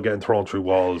my people getting thrown through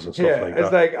walls and stuff like that.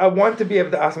 It's like, I want to be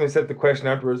able to ask myself the question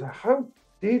afterwards, how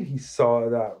did he saw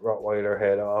that Rottweiler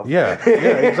head off? Yeah,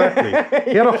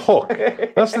 exactly. He had a hook.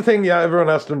 That's the thing everyone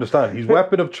has to understand. His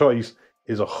weapon of choice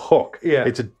is a hook. Yeah.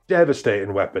 It's a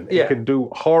devastating weapon. Yeah. It can do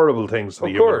horrible things to the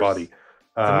human body.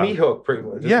 It's a meat hook, pretty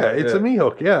much. It's a meat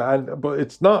hook, but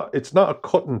it's not a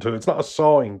cutting tool. It's not a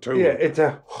sawing tool. Yeah, it's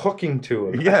a hooking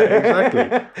tool. Yeah,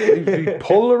 exactly. If you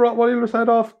pull a Rottweiler's head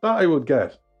off, that I would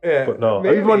get. Yeah, but no.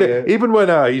 Maybe, even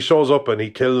when he shows up and he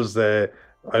kills the,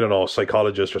 I don't know,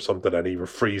 psychologist or something, and he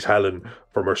frees Helen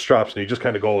from her straps, and he just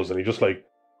kind of goes and he just like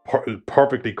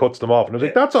perfectly cuts them off, and I was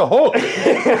like, that's a hook.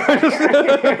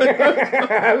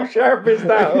 How sharp is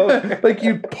that hook? Like,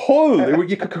 you pull,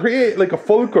 you could create like a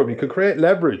fulcrum, you could create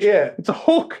leverage. Yeah, it's a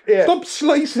hook. Yeah. Stop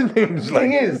slicing things. The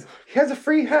thing is, he has a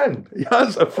free hand. He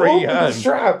has a free hand. Open the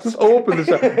straps. Just open the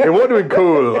straps. It would have been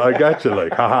cool. I got you.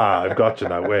 Like, haha, I've got you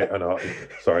now. Wait, I know.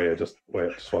 Sorry, just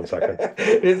 1 second.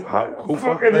 Who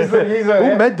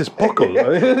made this buckle?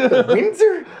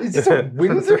 Windsor? Is this a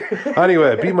Windsor?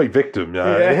 Anyway, be my victim.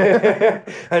 Yeah.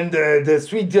 and the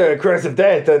sweet caress of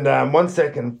death, and 1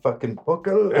 second fucking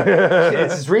buckle.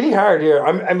 It's really hard here.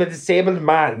 I'm a disabled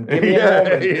man. Give me a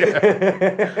moment.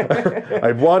 I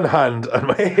have one hand, and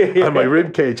my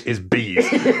rib cage is bees.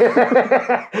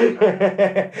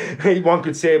 One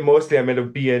could say mostly I'm in a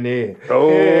BNA. Oh.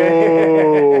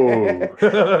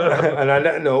 And on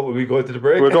that note, will we go to the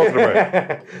break? We'll go to the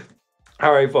break.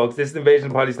 All right, folks. This is Invasion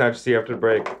of Polly Snatch. See you after the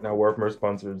break. Now, word from our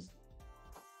sponsors.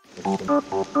 8 more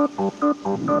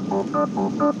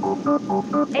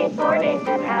days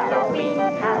to Halloween,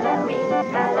 Halloween,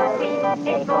 Halloween.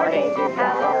 8 more days to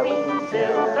Halloween,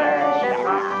 Silver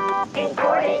Shamrock. 8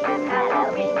 more days to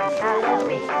Halloween,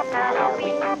 Halloween,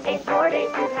 Halloween. 8 more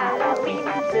days to Halloween,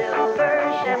 Silver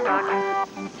Shamrock.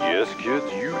 Yes, kids,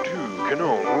 you too can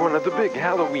own one of the big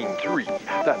Halloween 3.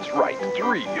 That's right,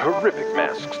 3 horrific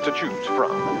masks to choose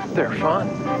from. They're fun,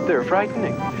 they're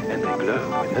frightening, and they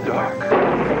glow in the dark.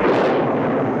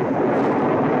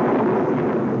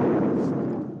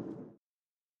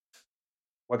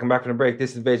 Welcome back from the break.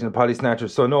 This is Invasion of Polly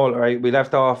Snatchers. So, Noel, all right, we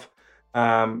left off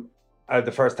at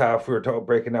the first half. We were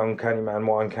breaking down Candyman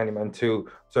 1, Candyman 2.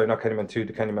 Sorry, not Candyman 2,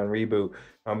 the Candyman reboot.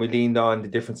 And we leaned on the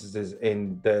differences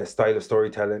in the style of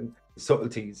storytelling, the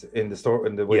subtleties in the story,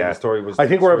 in the way the story was. I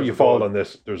think wherever you fall on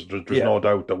this, there's no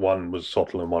doubt that one was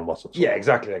subtle and one wasn't subtle. Yeah,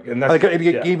 exactly. And that's,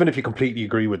 even if you completely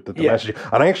agree with the message,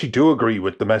 and I actually do agree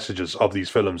with the messages of these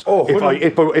films. Oh,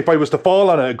 if I was to fall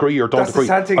on it, agree or don't agree,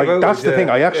 that's the thing.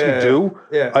 I actually do.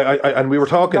 Yeah. And we were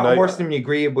talking. Not worse than you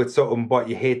agree with something, but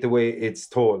you hate the way it's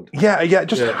told. Yeah,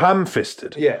 just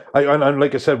ham-fisted. Yeah. And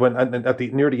like I said, when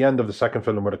near the end of the second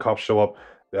film, where the cops show up,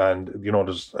 and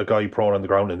there's a guy prone on the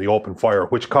ground in the open fire,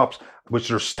 which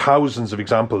there's thousands of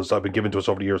examples that have been given to us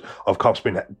over the years of cops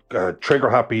being trigger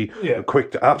happy,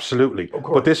 quick to, absolutely.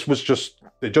 But this was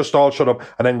they just all shut up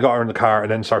and then got her in the car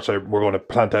and then started saying, we're going to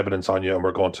plant evidence on you and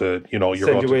we're going to,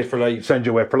 send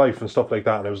you away for life and stuff like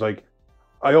that. And it was like,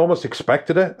 I almost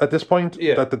expected it at this point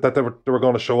that they were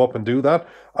going to show up and do that.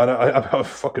 And I'm a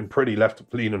fucking pretty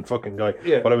left-leaning fucking guy.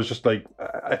 Yeah. But I was just like...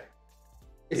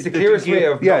 It's the clearest way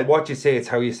of not what you say, it's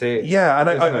how you say it. Yeah, and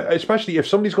especially if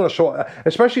somebody's going to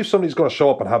show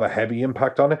up and have a heavy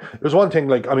impact on it. There's one thing,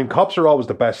 cops are always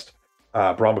the best,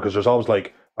 Bron, because there's always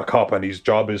like a cop and his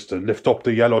job is to lift up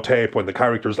the yellow tape when the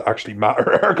characters that actually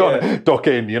matter are going to duck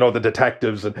in, the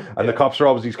detectives and the cops are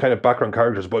always these kind of background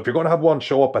characters. But if you're going to have one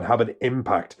show up and have an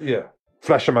impact,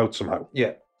 flesh them out somehow.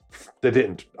 Yeah. They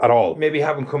didn't at all. Maybe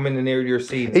have him come in an earlier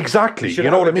scene. Exactly. You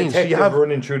know what I mean? So you have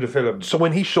running through the film. So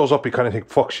when he shows up, you kind of think,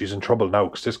 fuck, she's in trouble now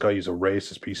because this guy is a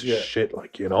racist piece of shit,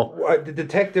 The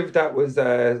detective that was,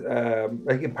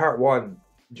 in part 1,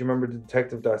 do you remember the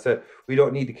detective that said, we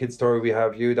don't need the kid's story, we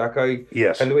have you, that guy?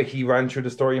 Yes. And the way he ran through the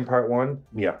story in part 1.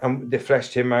 Yeah. And they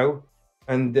fleshed him out.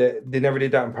 And they never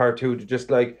did that in part 2. They're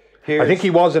just like, I think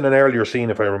he was in an earlier scene,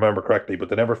 if I remember correctly, but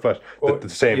they never fleshed the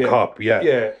same cop. Yeah.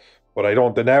 Yeah. But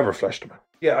they never fleshed him out.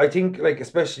 Yeah, I think,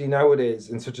 especially nowadays,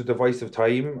 in such a divisive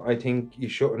time, I think you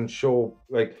shouldn't show,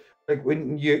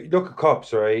 when you look at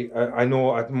cops, right? I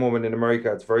know at the moment in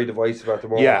America, it's very divisive at the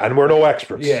moment. Yeah, and we're no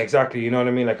experts. Yeah, exactly. You know what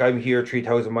I mean? I'm here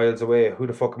 3,000 miles away. Who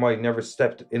the fuck am I? Never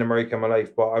stepped in America in my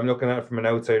life, but I'm looking at it from an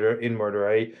outsider inward,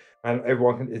 right? And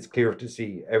it's clear to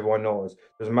see, everyone knows,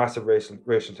 there's massive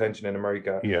racial tension in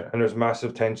America. Yeah. And there's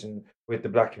massive tension with the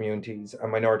black communities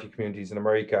and minority communities in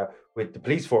America with the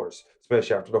police force,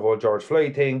 especially after the whole George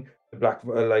Floyd thing, the Black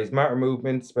Lives Matter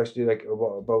movement, especially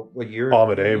about a year.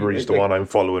 Ahmed Avery's the one I'm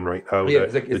following right now. Yeah,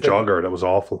 the jogger, that was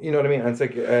awful. You know what I mean? And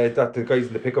it's that the guys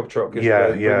in the pickup truck. With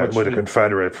a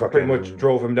Confederate fucking... Pretty much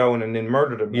drove him down and then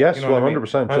murdered him. Yes,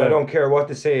 100%. And I don't care what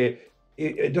to say.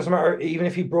 It doesn't matter, even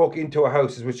if he broke into a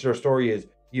house, which their story is,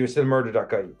 you would still murder that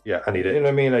guy. Yeah, and he did. You know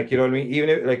what I mean? You know what I mean? Even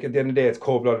if, at the end of the day, it's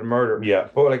cold-blooded murder. Yeah.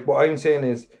 But, what I'm saying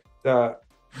is that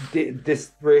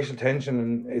this racial tension,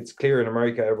 and it's clear in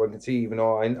America, everyone can see, even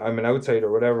though I'm an outsider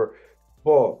or whatever.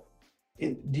 But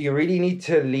do you really need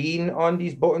to lean on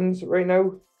these buttons right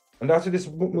now? And that's what this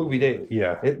movie did.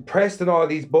 Yeah. It pressed on all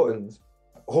these buttons,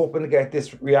 hoping to get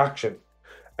this reaction.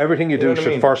 Everything you do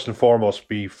should first and foremost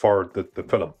be for the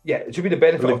film. Yeah, it should be the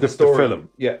benefit of the story. The film.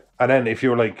 Yeah. And then if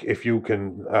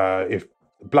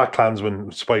Black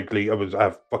Klansman, Spike Lee, it was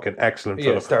a fucking excellent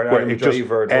film.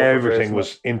 Where everything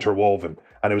was interwoven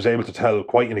and it was able to tell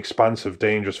quite an expansive,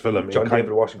 dangerous film. John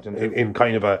David Washington. In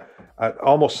kind of a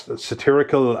almost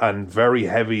satirical and very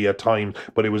heavy at times,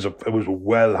 but it was a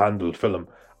well handled film.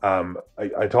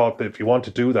 I thought that if you want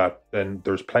to do that, then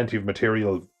there's plenty of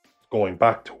material going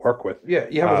back to work with. Yeah,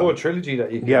 you have a whole trilogy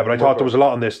that you can Yeah, but I thought there work was a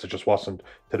lot on this that just wasn't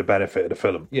to the benefit of the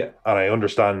film. Yeah. And I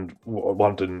understand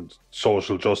wanting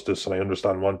social justice and I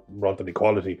understand wanting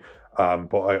equality.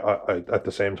 But I at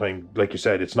the same time, like you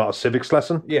said, it's not a civics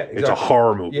lesson. Yeah, exactly. It's a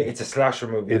horror movie. Yeah, it's a slasher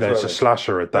movie. It's a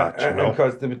slasher at that, you know.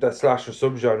 Because the slasher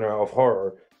subgenre of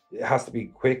horror, it has to be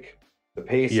quick. The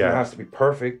pacing has to be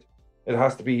perfect. It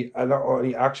has to be not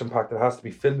only action packed. It has to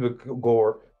be filled with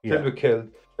gore, filled with kill.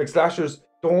 Like slashers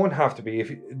don't have to be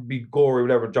be gory,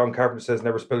 whatever. John Carpenter says,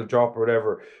 never spill a drop or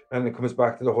whatever, and it comes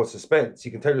back to the whole suspense.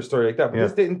 You can tell your story like that, but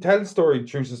this didn't tell the story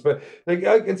through suspense. Like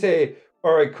I can say,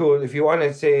 all right, cool. If you want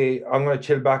to say, I'm going to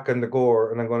chill back on the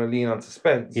gore and I'm going to lean on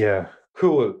suspense. Yeah,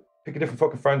 cool. Pick a different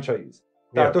fucking franchise.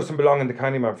 That doesn't belong in the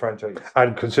Candyman franchise.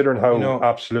 And considering how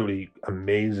absolutely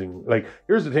amazing, like,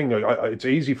 here's the thing: it's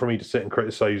easy for me to sit and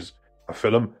criticize a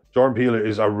film. Jordan Peele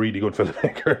is a really good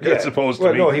filmmaker, as opposed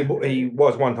to me. No, he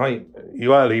was one time. He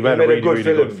made a really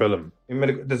good film.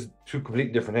 There's two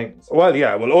completely different things. Well,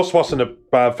 yeah. Well, Us wasn't a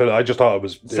bad film. I just thought it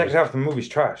was... The second half of the movie's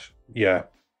trash. Yeah.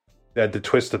 Yeah, the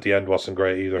twist at the end wasn't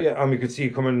great either. Yeah, and you could see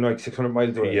it coming like 600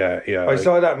 miles away. Yeah. I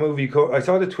saw that movie. I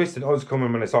saw the twist in Us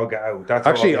coming when I saw Get Out. That's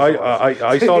actually,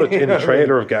 I saw it in the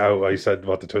trailer of Get Out. I said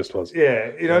what the twist was.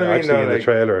 Yeah, you know what I mean? Actually, in the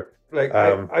trailer. Like,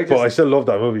 but I still love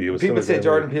that movie. People say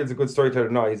Jordan Peele's a good storyteller.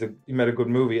 No, he made a good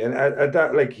movie, and at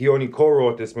that, like, he only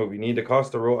co-wrote this movie. Nina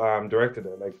Costa directed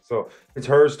it. Like, so it's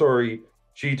her story.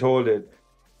 She told it,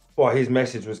 but his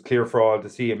message was clear for all to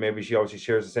see, and maybe she obviously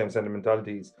shares the same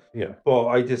sentimentalities. Yeah. But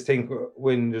I just think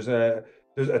when there's a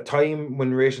time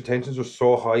when racial tensions are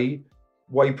so high,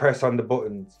 why press on the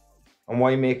buttons, and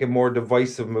why make a more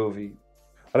divisive movie?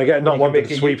 And again, not wanting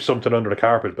to sweep something under the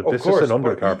carpet, but this isn't under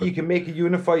the carpet. You can make a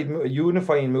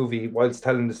unifying movie whilst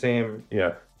telling the same.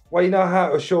 Yeah. Why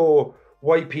not show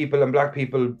white people and black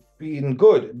people being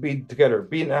good, being together,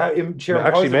 sharing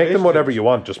actually make them whatever you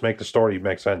want. Just make the story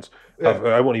make sense. Yeah.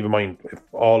 I won't even mind if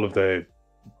all of the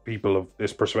people of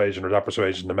this persuasion or that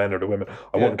persuasion, the men or the women,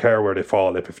 I wouldn't care where they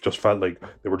fall if it just felt like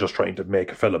they were just trying to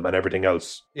make a film and everything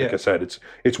else. Like I said,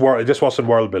 this wasn't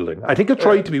world building. I think it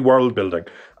tried to be world building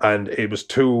and it was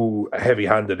too heavy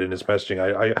handed in its messaging.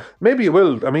 I maybe it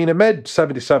will. I mean, it made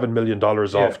 $77 million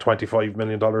off $25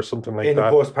 million, something like that. In a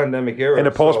post-pandemic era. In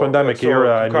a post-pandemic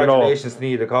era. And congratulations to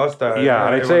Neil Acosta. Yeah,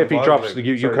 and I'd say if he drops,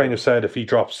 you kind of said if he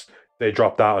drops, they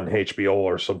drop that on HBO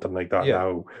or something like that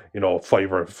now,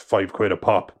 £5 a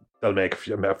pop, they'll make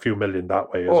a few million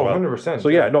that way as well. 100%. So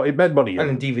it made money.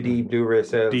 And in DVD, Blu-ray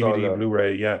sales. DVD,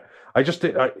 Blu-ray, yeah. I just,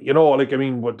 without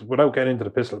getting into the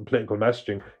political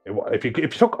messaging, if you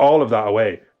took all of that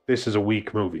away, this is a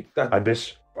weak movie. And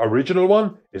this original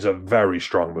one is a very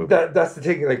strong movie. That's the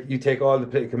thing, like, you take all the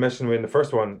political messaging away in the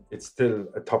first one, it's still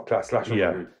a top-class slasher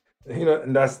movie.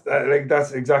 And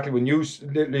that's exactly when you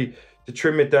literally... To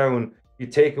trim it down, you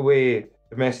take away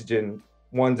the messaging.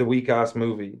 One's a weak ass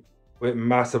movie with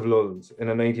massive lulls. In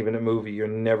a 90-minute movie, you're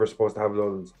never supposed to have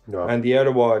lulls. No. And the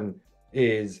other one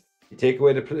is you take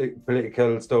away the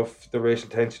political stuff, the racial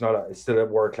tension, all that. It's still a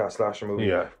world class slasher movie.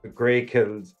 Yeah. With great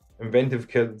kills, inventive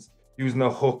kills, using a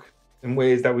hook in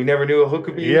ways that we never knew a hook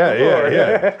could be used before.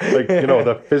 Yeah. Like,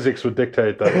 the physics would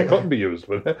dictate that it couldn't be used.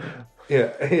 But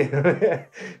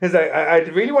it's like I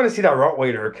really want to see that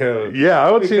Rottweiler kill. Yeah,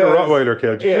 I would see the Rottweiler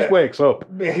kill. She just wakes up.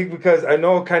 Because I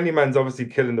know Candyman's obviously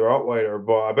killing the Rottweiler,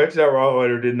 but I bet you that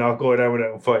Rottweiler did not go down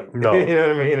without a fight. No. You know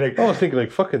what I mean? Like, I was thinking, like,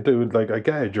 fucking dude, like, I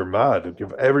get it, you're mad. You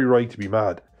have every right to be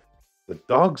mad. The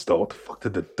dogs, though, what the fuck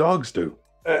did the dogs do?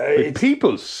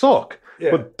 People suck. Yeah.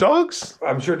 But dogs?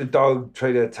 I'm sure the dog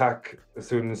tried to attack as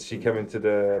soon as she came into the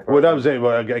apartment. Well, that was it.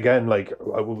 Well, again, like,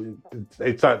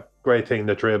 it's that great thing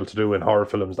that you're able to do in horror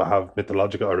films that have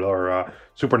mythological or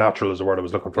supernatural is the word I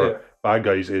was looking for. Yeah. Bad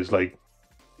guys is like,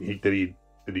 did he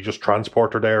just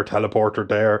transport her there, teleport her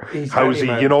there? How is he?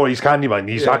 He's Candyman.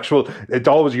 He's actual. It's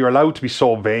always, you're allowed to be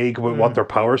so vague with what their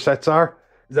power sets are.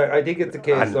 I think it's the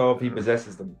case of he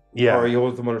possesses them. Yeah. Or he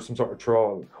holds them under some sort of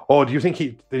thrall. Oh, do you think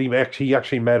he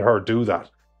actually made her do that?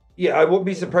 Yeah, I wouldn't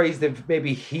be surprised if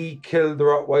maybe he killed the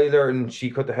Rottweiler and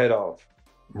she cut the head off.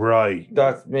 Right.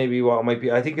 That's maybe what it might be.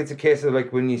 I think it's a case of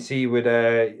like when you see with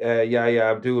Yahya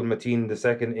Abdul Mateen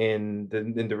II in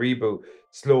the reboot,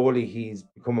 slowly he's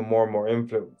becoming more and more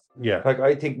influenced. Yeah. Like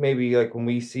I think maybe like when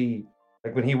we see,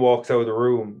 like when he walks out of the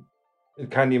room,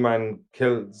 Candyman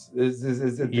kills.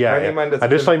 Candyman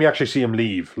and this time you actually see him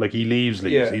leave. Like he leaves.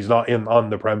 Yeah. He's not on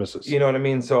the premises. You know what I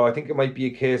mean? So I think it might be a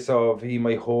case of he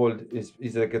might hold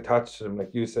he's like attached to them,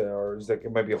 like you say, or it's like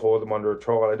it might be hold him under a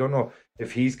thrall. I don't know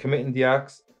if he's committing the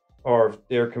acts or if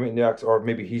they're committing the acts, or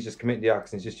maybe he's just committing the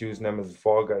acts and he's just using them as a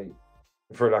fall guy.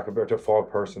 for lack of a better, fall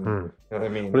person. You know what I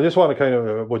mean? But I just want to kind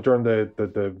of, during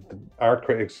the art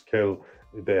critics kill,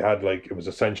 they had like, it was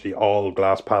essentially all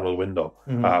glass panel window,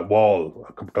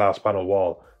 glass panel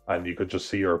wall, and you could just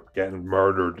see her getting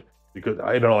murdered. You could,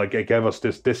 I don't know, like, it gave us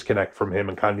this disconnect from him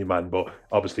and Candyman, but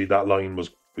obviously that line was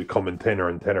becoming thinner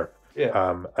and thinner.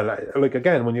 Yeah. And like,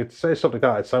 again, when you say stuff like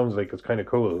that, it sounds like it's kind of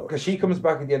cool. Because she comes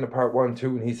back at the end of part 1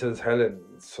 too, and he says Helen.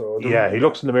 So he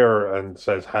looks in the mirror and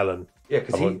says Helen. Yeah,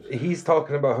 because he's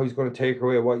talking about how he's going to take her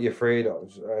away. What you afraid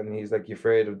of? And he's like, you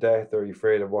afraid of death, or you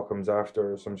afraid of what comes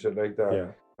after, or some shit like that. Yeah.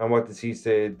 And what does he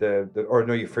say? Or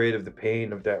no, you afraid of the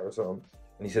pain of death or something.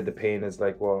 And he said the pain is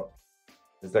like what?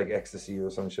 It's like ecstasy or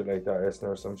some shit like that,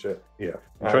 or some shit. Yeah,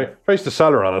 tries to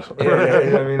sell her on it.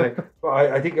 Yeah, I mean, like, but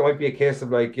I think it might be a case of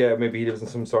like, yeah, maybe he lives in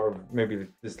some sort of maybe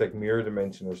this like mirror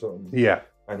dimension or something. Yeah,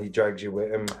 and he drags you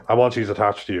with him. And once he's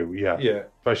attached to you, yeah,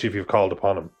 especially if you've called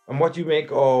upon him. And what do you make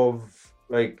of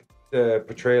like the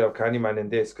portrayal of Candyman in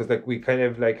this? Because like we kind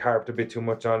of like harped a bit too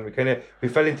much on. We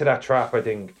fell into that trap, I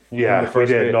think. Yeah, we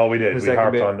did. No, we did. We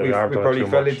harped on it. We probably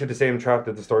fell into the same trap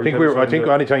that the story. I think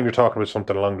anytime you're talking about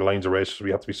something along the lines of racism,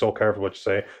 we have to be so careful what you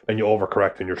say, and you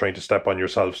overcorrect, and you're trying to stepping on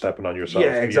yourself.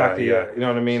 Yeah, exactly. Yeah. You know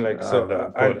what I mean? Like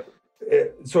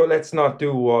so let's not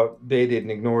do what they did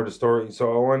and ignore the story.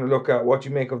 So I want to look at what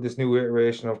you make of this new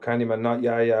iteration of Candyman, not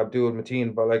Abdul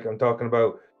Mateen, but like I'm talking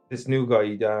about this new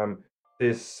guy.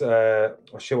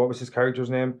 What was his character's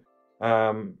name?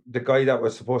 The guy that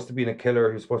was supposed to be a killer,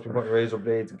 he was supposed to be putting razor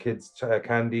blades in kids'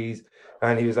 candies,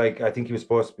 and he was like, I think he was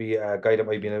supposed to be a guy that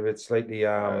might be a bit slightly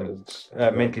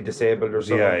mentally disabled or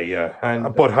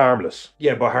something. But harmless.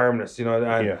 Yeah, but harmless, you know.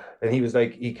 And he was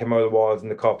like, he came out of the walls, and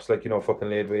the cops like, you know, fucking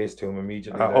laid waste to him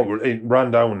immediately. It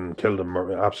ran down and killed him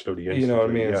absolutely instantly. You know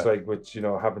what I mean? It's like, which, you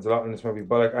know, happens a lot in this movie.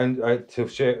 But like, to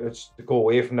go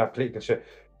away from that political shit,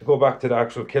 to go back to the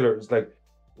actual killers, like,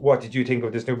 what did you think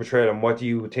of this new portrayal, and what do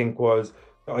you think was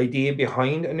the idea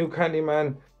behind a new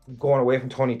Candyman, going away from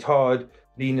Tony Todd,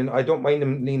 I don't mind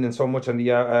him leaning so much on the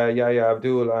Yahya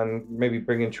Abdul and maybe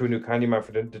bringing through a new Candyman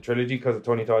for the trilogy because of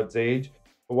Tony Todd's age.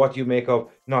 But what do you make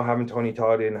of not having Tony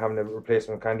Todd in, having a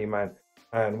replacement Candyman?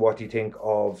 And what do you think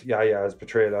of Yahya's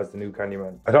portrayal as the new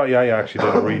Candyman? I thought Yahya actually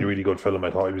did a really, really good film.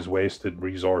 I thought he was wasted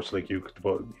resource, like you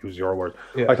could use your word.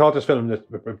 Yeah. I thought this film, that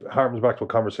harkens back to a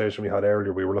conversation we had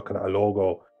earlier. We were looking at a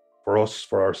logo for us,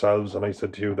 for ourselves, and I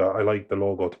said to you that I like the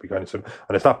logo to be kind of simple.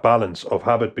 And it's that balance of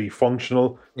have it be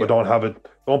functional, but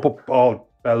don't put all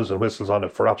bells and whistles on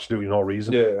it for absolutely no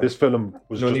reason. Yeah. This film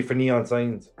was no need for neon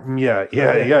signs. Yeah.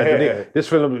 This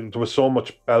film, there was so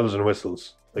much bells and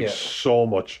whistles, so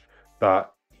much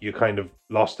that you kind of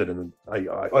lost it in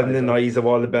the noise of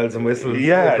all the bells and whistles.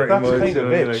 Yeah, that's much, kind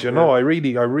of it. You know, I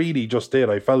really just did.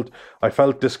 I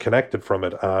felt disconnected from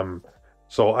it.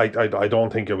 So I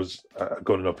don't think it was a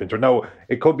good enough intro. Now,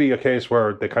 it could be a case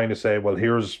where they kind of say, well,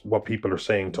 here's what people are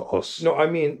saying to us. No, I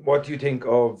mean, what do you think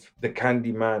of the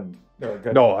Candyman?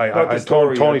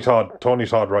 Tony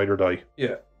Todd, ride or die.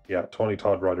 Yeah. Yeah, Tony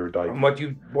Todd, ride or die. And what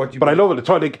you? But I love it. It's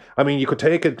like, I mean, you could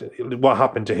take it, what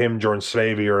happened to him during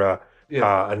slavery era,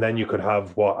 and then you could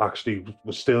have what actually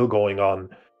was still going on,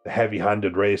 the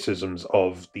heavy-handed racisms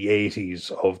of the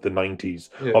 80s, of the 90s,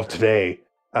 of today.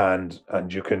 And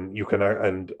you can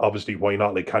and obviously why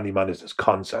not, like Candyman is this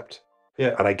concept,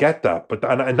 and I get that, but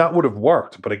and that would have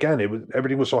worked, but again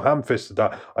everything was so ham-fisted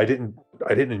that I didn't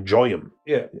enjoy him.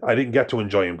 I didn't get to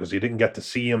enjoy him because you didn't get to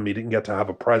see him, you didn't get to have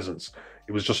a presence.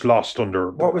 It was just lost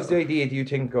under. What was the idea, do you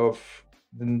think, of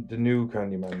the new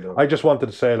Candyman though? I just wanted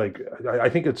to say, like, I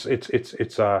think it's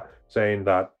saying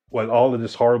that, well, all of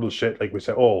this horrible shit, like we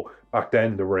say, oh, back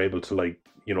then they were able to, like,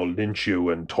 you know, lynch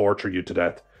you and torture you to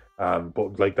death.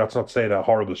 But like, that's not to say that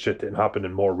horrible shit didn't happen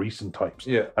in more recent times.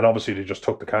 Yeah. And obviously they just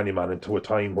took the Candyman into a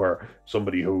time where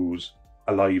somebody who's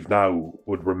alive now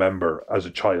would remember as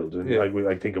a child. And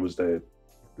I think it was the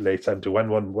late 70s.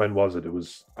 When was it? It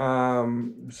was.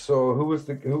 So who was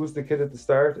the kid at the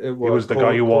start? It was the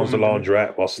guy who owns the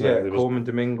laundrette, wasn't it? Yeah, Coleman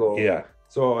Domingo. Yeah.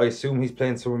 So I assume he's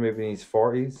playing someone maybe in his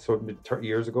 40s, so 30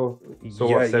 years ago.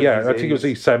 So I think it was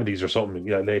the 70s or something.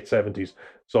 Yeah, late 70s.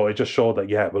 So it just showed that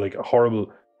like a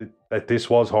horrible. That this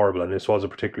was horrible, and this was a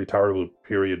particularly terrible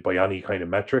period by any kind of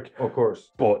metric. Of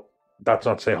course. But that's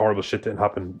not to say horrible shit didn't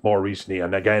happen more recently.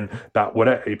 And again, that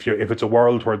if it's a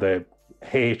world where the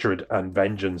hatred and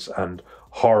vengeance and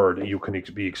horror that you can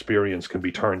be experienced can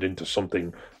be turned into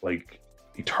something like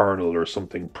eternal or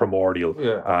something primordial,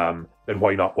 then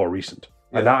why not more recent?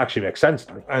 And that actually makes sense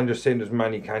to me. I understand there's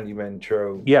many Candymen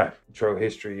through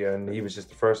history, and he was just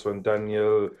the first one.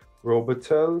 Daniel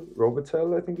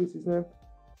Robitel, I think is his name.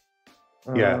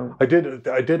 Yeah, I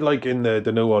did like in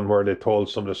the new one where they told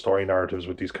some of the story narratives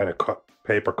with these kind of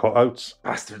paper cutouts.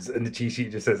 Bastards, and the cheat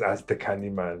sheet just says, as the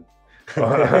Candyman.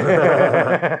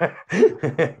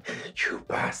 You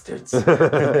bastards.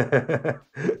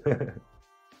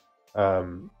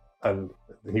 And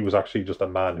he was actually just a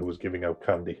man who was giving out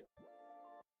candy.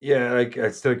 Yeah, like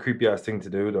it's still a creepy ass thing to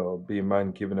do, though. Be a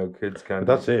man giving out kids candy.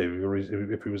 But that's it.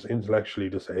 If he was intellectually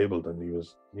disabled, and he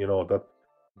was, that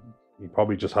he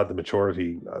probably just had the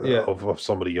maturity of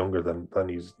somebody younger than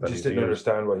he's. He just didn't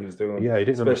understand what he was doing. Yeah, he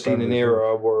didn't. Especially in an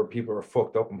era where people are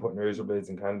fucked up and putting razor blades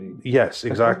in candy. Yes,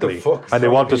 exactly. Like, what the fuck and they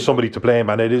wanted somebody to blame,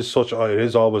 and it is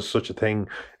always such a thing.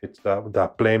 It's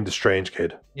that blame the strange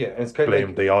kid. Yeah, and it's kind blame of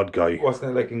like, the odd guy. Wasn't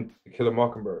it like in Kill a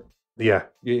Mockingbird? Yeah.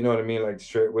 You know what I mean? Like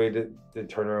straight away they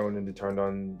turn around and they turned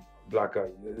on black guy.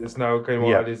 It's now kind of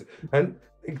what it is. And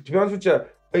to be honest with you,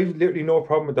 I've literally no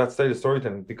problem with that style of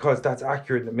storytelling because that's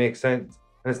accurate and it makes sense.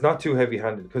 And it's not too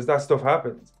heavy-handed because that stuff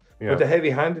happens. Yeah. But the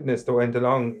heavy-handedness that went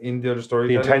along in the other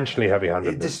storytelling, the intentionally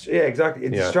heavy-handedness. Yeah, exactly.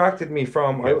 It distracted me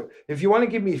from. If you want to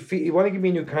give me a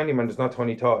new Candyman that's not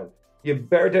Tony Todd, you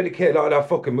better dedicate a lot of that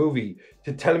fucking movie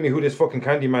to telling me who this fucking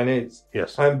Candyman is.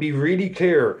 Yes. And be really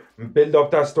clear and build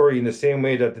up that story in the same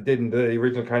way that they did in the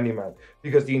original Candyman.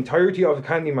 Because the entirety of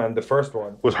Candyman, the first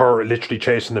one, was her literally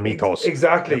chasing the mythos.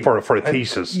 Exactly. For a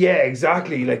thesis. Yeah,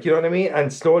 exactly. Like, you know what I mean?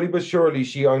 And slowly but surely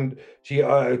she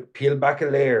peeled back a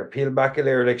layer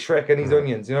like Shrek and his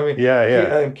onions. You know what I mean?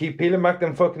 Yeah. Keep peeling back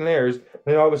them fucking layers. And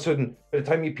then all of a sudden, by the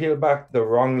time you peel back the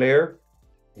wrong layer,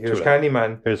 here's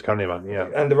Candyman. Yeah.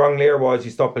 And the wrong layer was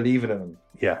you stop believing in him.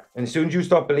 Yeah. And as soon as you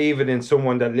stop believing in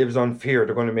someone that lives on fear,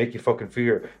 they're going to make you fucking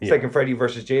fear. It's like in Freddy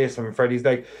versus Jason. And Freddy's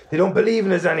like, they don't believe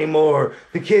in us anymore.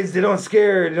 The kids, they don't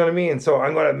scare. You know what I mean? So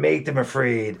I'm going to make them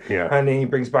afraid. Yeah. And then he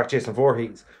brings back Jason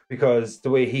Voorhees because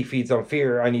the way he feeds on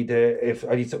fear, if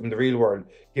I need something in the real world,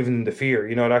 giving them the fear.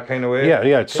 You know, that kind of way.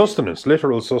 Yeah. It's sustenance,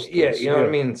 literal sustenance. Yeah, you know what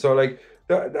I mean? So like,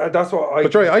 that's what I...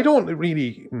 But Joy, I don't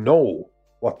really know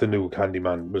what the new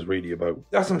Candyman was really about.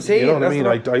 That's what I'm saying. You know what I mean?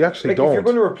 I actually don't. If you're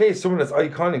going to replace someone that's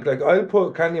iconic, like I'll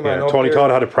put Candyman. Tony Todd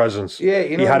had a presence. Yeah,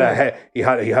 you know, he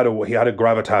had a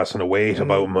gravitas and a weight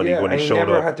about him when he showed up.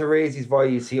 He never had to raise his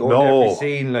voice. He owned every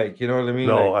scene, like, you know what I mean?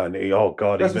 No, like,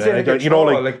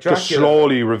 and like just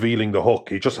slowly revealing the hook.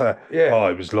 He just had. Oh,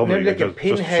 it was lovely. Like a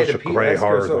pinhead, just such a great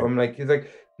horror thing. Like he's like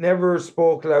never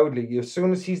spoke loudly. As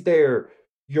soon as he's there,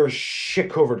 you're shit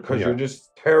covered because you're just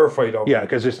terrified of him. Yeah,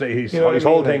 because his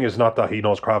whole thing is not that he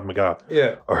knows Krav Maga.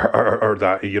 Yeah. Or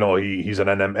that, he's an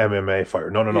MMA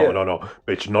fighter. No.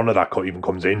 Bitch, none of that even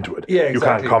comes into it. Yeah, exactly. You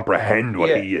can't comprehend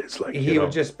what he is. Like, he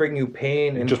would just bring you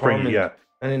pain and torment.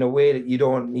 And in a way that you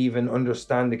don't even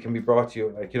understand it can be brought to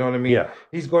you. Like, you know what I mean? Yeah.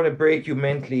 He's going to break you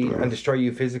mentally and destroy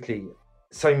you physically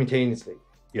simultaneously.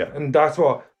 Yeah. And that's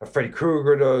what a Freddy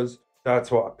Krueger does.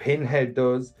 That's what a Pinhead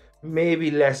does. Maybe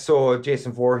less so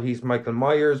Jason Voorhees, Michael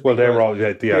Myers. Well, they're all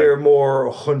they're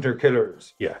more hunter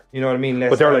killers. Yeah, you know what I mean.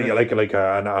 But they're like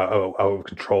an out of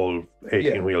control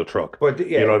 18-wheel truck. But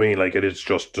you know what I mean. Like it is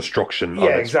just destruction.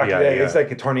 Yeah, exactly. It's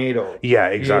like a tornado. Yeah,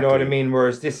 exactly. You know what I mean.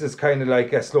 Whereas this is kind of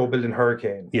like a slow building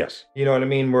hurricane. Yes. You know what I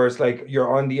mean. Whereas like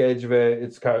you're on the edge of it.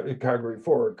 It's category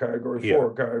 4,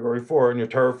 category 4, and you're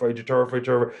terrified,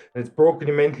 and it's broken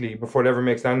you mentally before it ever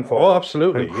makes landfall. Oh,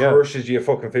 absolutely. And crushes you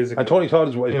fucking physically. And Tony Todd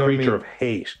is a creature of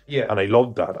hate. Yeah. And I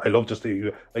loved that. I love just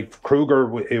like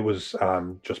Krueger. It was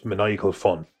just maniacal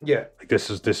fun. Yeah. Like this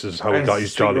is how he got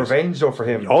his jollies. Revenge though for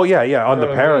him. Oh yeah, on the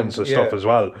parents and stuff as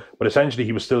well. But essentially,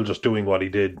 he was still just doing what he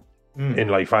did in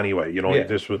life anyway. You know,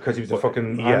 this was because he was a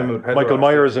fucking animal pederast. Michael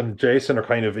Myers and Jason are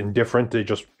kind of indifferent. They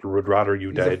just would rather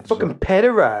you dead. Fucking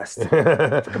pederast.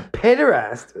 Fucking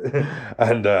pederast.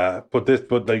 And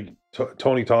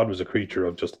Tony Todd was a creature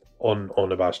of just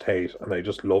unabashed hate, and I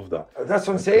just love that. That's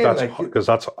what I'm saying. Because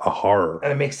that's a horror,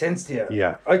 and it makes sense to you.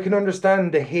 Yeah, I can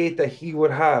understand the hate that he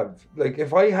would have. Like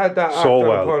if I had that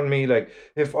upon me, like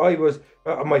if I was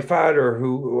my father,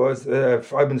 who was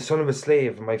I've been the son of a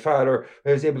slave, and my father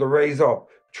was able to rise up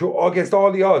against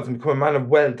all the odds and become a man of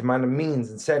wealth, a man of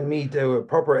means, and send me to a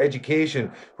proper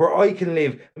education where I can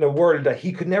live in a world that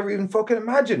he could never even fucking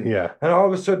imagine. Yeah, and all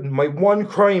of a sudden, my one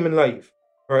crime in life,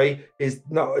 right, is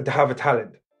not to have a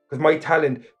talent. Because my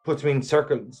talent puts me in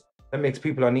circles that makes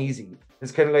people uneasy.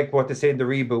 It's kind of like what they say in the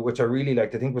reboot, which I really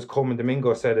liked. I think it was Coleman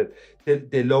Domingo said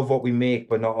it. They love what we make,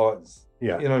 but not us.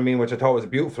 Yeah. You know what I mean? Which I thought was a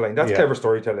beautiful line. That's clever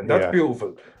storytelling. That's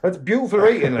beautiful. That's beautiful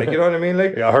writing. Like, you know what I mean?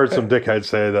 Like, I heard some dickheads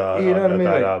say that. You know what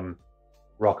I mean?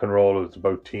 Rock and roll was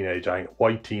about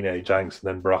white teenage angst, and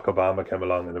then Barack Obama came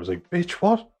along, and it was like, bitch,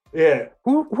 what? Yeah.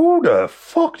 Who the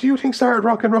fuck do you think started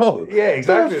rock and roll? Yeah,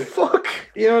 exactly. The fuck?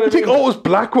 You know what I think mean? Otis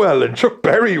Blackwell and Chuck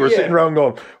Berry were sitting around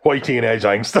going, "Why teenage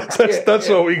angst?" That's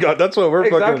what we got. That's what we're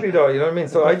exactly fucking... though. You know what I mean?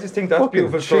 So I just think that's Fucking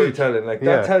beautiful cheek. storytelling. Like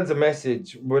that tells a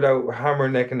message without hammer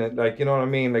necking it. Like, you know what I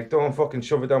mean? Like, don't fucking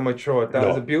shove it down my throat. That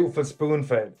is a beautiful spoon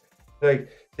fed. Like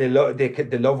they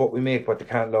love what we make, but they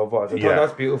can't love us. I thought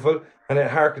that's beautiful, and it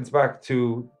harkens back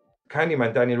to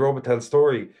Candyman, Daniel Robitaille's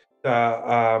story.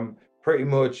 That pretty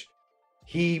much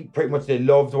they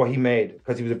loved what he made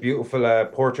because he was a beautiful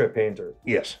portrait painter.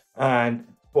 Yes.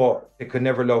 But they could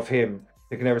never love him.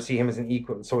 They could never see him as an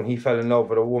equal. So when he fell in love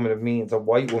with a woman of means, a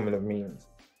white woman of means,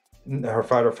 her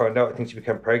father found out. I think she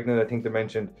became pregnant. I think they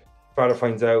mentioned father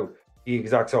finds out. He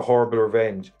exacts a horrible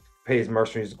revenge. Pays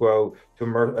mercenaries to go out to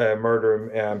murder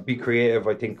him. Be creative.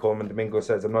 I think Coleman Domingo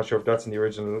says. I'm not sure if that's in the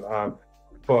original.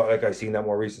 But like I've seen that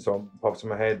more recent, so it pops in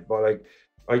my head. But like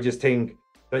I just think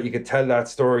that you could tell that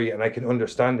story and I can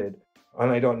understand it.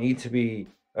 And I don't need to be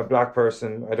a black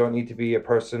person. I don't need to be a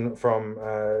person from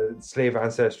slave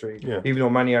ancestry, even though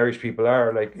many Irish people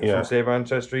are from slave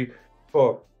ancestry.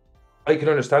 But I can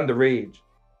understand the rage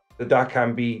that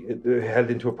can be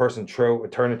held into a person throughout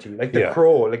eternity. Like the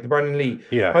Crow, like the Brandon Lee.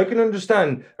 Yeah. I can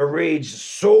understand a rage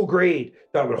so great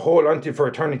that would hold on to you for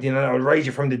eternity and that will raise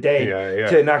you from the dead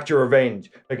to enact your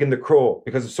revenge, like in the Crow,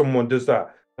 because if someone does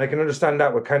that. I can understand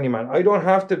that with Candyman. I don't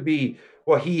have to be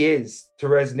what he is to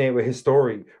resonate with his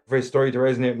story, for his story to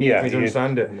resonate with me, for me to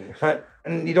understand it.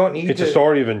 And you don't need It's a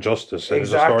story of injustice.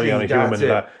 It's a story on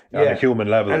a human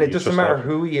level. And it doesn't matter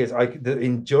who he is. The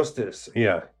injustice.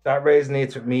 Yeah. That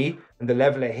resonates with me. And the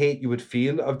level of hate you would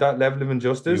feel of that level of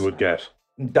injustice. You would get.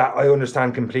 That I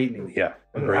understand completely. Yeah.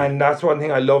 And that's one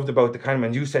thing I loved about the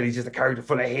Candyman. You said he's just a character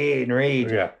full of hate and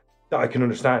rage. Yeah. That I can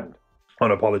understand.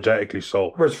 Unapologetically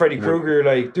so. Whereas Freddy Krueger, you're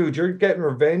like, dude, you're getting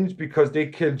revenge because they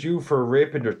killed you for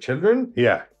raping their children?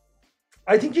 Yeah.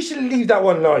 I think you should leave that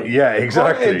one live. Yeah,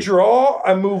 exactly. Cut a draw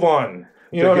and move on.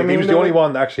 You know what I mean? He was the only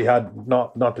one that actually had,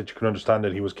 not that you can understand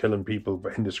that he was killing people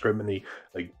indiscriminately,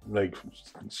 like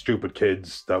stupid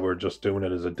kids that were just doing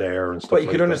it as a dare and stuff. But you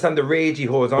could understand the rage he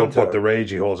holds on to. But the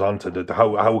rage he holds on to,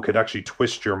 how it could actually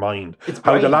twist your mind. It's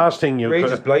blind. How the last thing you rage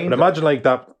could, is blind. But imagine like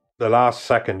that, the last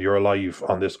second you're alive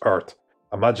on this earth.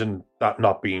 Imagine that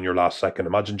not being your last second.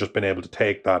 Imagine just being able to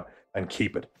take that and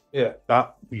keep it. Yeah.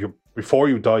 Before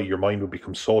you die, your mind would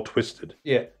become so twisted.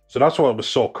 Yeah. So that's what was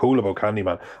so cool about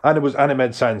Candyman, and it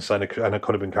made sense, and it could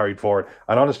have been carried forward.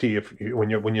 And honestly, when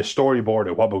you storyboard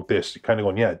it, what about this? You're kind of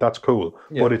going, yeah, that's cool,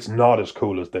 but it's not as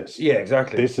cool as this. Yeah,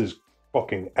 exactly. This is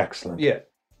fucking excellent. Yeah.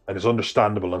 And it's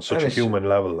understandable on such a human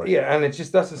level. Like. Yeah, and it's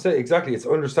just that's to say exactly. It's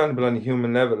understandable on a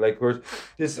human level. Like whereas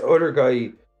this other guy,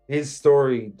 his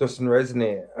story doesn't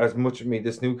resonate as much with me.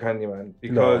 This new Candyman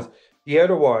because the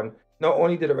other one. Not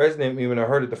only did it resonate with me when I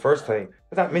heard it the first time,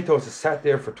 but that mythos has sat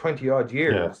there for 20 odd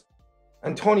years. Yeah.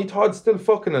 And Tony Todd's still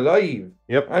fucking alive.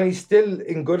 Yep. And he's still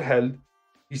in good health.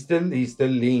 He's still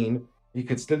lean. He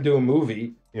could still do a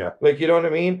movie. Yeah. Like, you know what I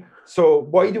mean? So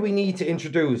why do we need to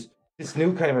introduce this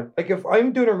new kind of... Like, if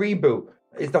I'm doing a reboot,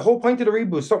 is the whole point of the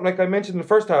reboot, something like I mentioned in the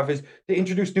first half, is to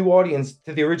introduce new audience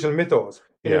to the original mythos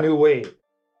in a new way.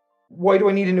 Why do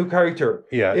I need a new character?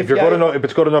 Yeah, if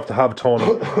it's good enough to have Tony,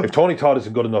 if Tony Todd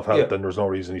isn't good enough health, then there's no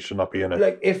reason he should not be in it.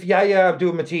 Like if Yahya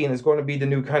Abdul-Mateen is going to be the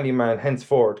new Candyman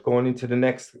henceforth, going into the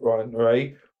next one,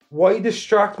 right? Why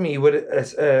distract me with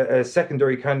a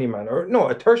secondary Candyman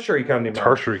a tertiary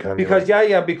Candyman? Because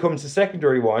Yahya becomes the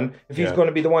secondary one if he's going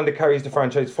to be the one that carries the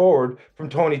franchise forward from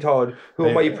Tony Todd, who,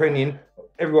 in my opinion,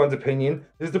 everyone's opinion,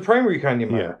 is the primary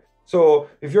Candyman. Yeah. So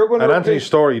if you're going to Anthony's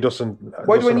story doesn't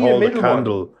hold a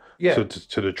candle. Yeah.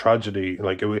 To the tragedy,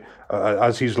 like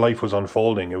as his life was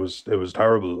unfolding, it was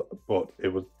terrible, but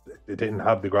it didn't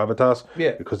have the gravitas.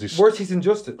 Yeah, because where's his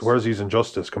injustice? Where's his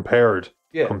injustice compared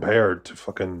to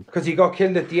fucking? Because he got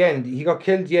killed at the end. He got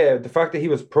killed. Yeah, the fact that he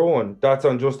was prone, that's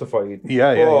unjustified.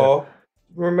 Yeah.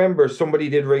 Remember, somebody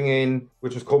did ring in,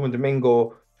 which was Coleman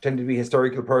Domingo, pretended to be a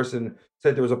historical person.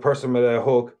 Said there was a person with a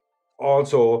hook.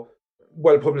 Also,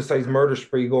 well-publicized murder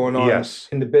spree going on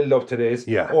in the build-up to this,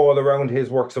 all around his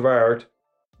works of art.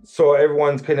 So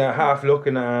everyone's kind of half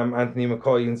looking at Anthony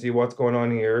McCoy and see what's going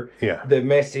on here. Yeah. The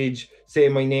message, Say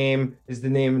My Name, is the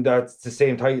name that's the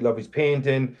same title of his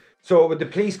painting. So when the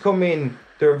police come in,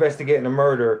 they're investigating a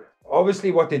murder.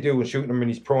 Obviously what they do when shooting him when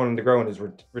he's prone on the ground is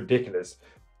ridiculous.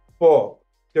 But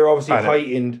they're obviously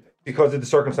heightened because of the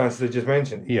circumstances I just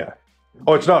mentioned. Yeah.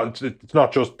 Oh, it's not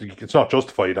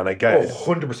justified, and I get it.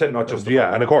 100% not justified.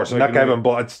 Yeah, and of course, Like, not Kevin,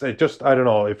 but it just, I don't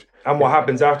know if. And what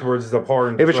happens afterwards is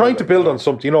abhorrent. If you're trying to build on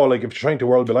something, like if you're trying to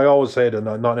world build, I always say that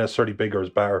not necessarily bigger is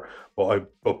better,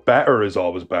 but better is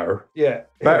always better. Yeah.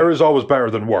 Better is always better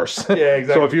than worse. Yeah,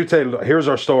 exactly. So if you tell, here's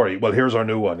our story, well, here's our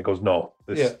new one. He goes, no,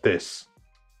 this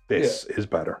is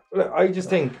better. I just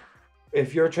think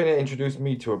if you're trying to introduce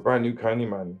me to a brand new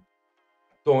Candyman,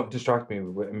 don't distract me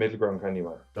with a middle ground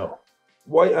Candyman. No.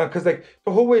 Why? Because like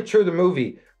the whole way through the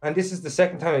movie, and this is the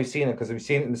second time I've seen it because we've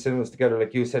seen it in the cinemas together,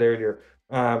 like you said earlier.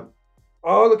 All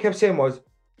I kept saying was,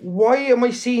 why am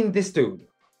I seeing this dude?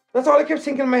 That's all I kept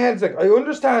thinking in my head. It's like, I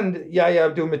understand Yahya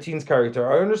Abdul-Mateen's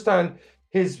character. I understand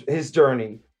his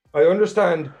journey. I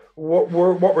understand what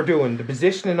we're doing, the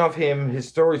positioning of him, his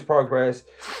story's progress,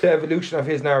 the evolution of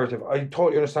his narrative. I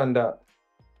totally understand that.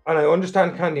 And I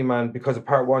understand Candyman because of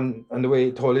part one and the way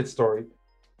it told its story.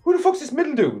 Who the fuck's this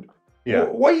middle dude? Yeah.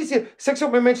 Why is it? Sex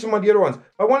Up, I mentioned one of the other ones.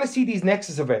 I want to see these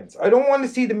Nexus events. I don't want to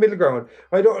see the middle ground.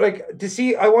 I don't like to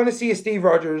see. I want to see a Steve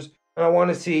Rogers and I want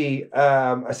to see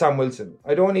a Sam Wilson.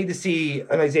 I don't need to see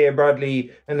an Isaiah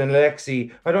Bradley and an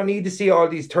Alexi. I don't need to see all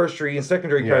these tertiary and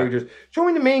secondary characters. Show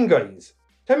me the main guys.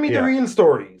 Tell me the real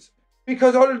stories.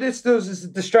 Because all of this does is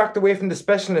distract away from the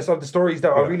specialness of the stories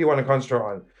that I really want to concentrate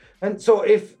on. And so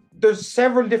if there's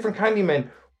several different Candymen,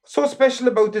 so special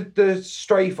about the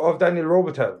strife of Daniel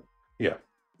Robitel. Yeah.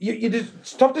 You just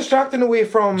stop distracting away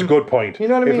from... It's a good point. You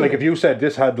know what I mean? Like if you said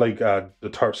this had like the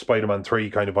third Spider-Man 3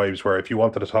 kind of vibes, where if you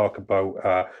wanted to talk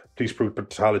about police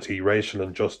brutality, racial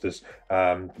injustice,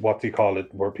 what do you call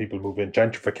it, where people move in,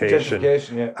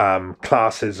 gentrification,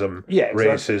 classism,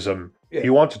 racism. Yeah.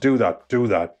 You want to do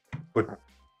that, but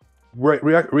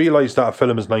realise that a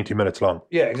film is 90 minutes long.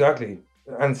 Yeah, exactly.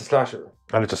 And it's a slasher.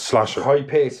 And it's a slasher. High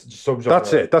pace subgenre.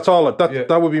 That's it. That's all.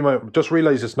 That would be my. Just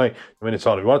realise it's 90 minutes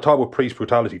on. If you want to talk about police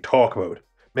brutality, talk about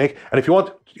it. And if you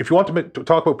want to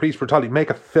talk about police brutality, make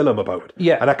a film about it.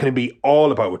 Yeah. And that can be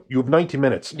all about it. You have 90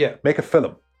 minutes. Yeah. Make a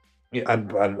film. Yeah.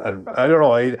 And I don't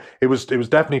know. It was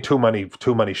definitely too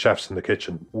many chefs in the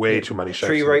kitchen. Way too many chefs.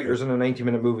 3 writers in a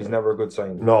 90-minute movie is never a good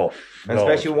sign. No. And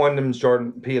especially one of them's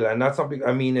Jordan Peele, and that's not.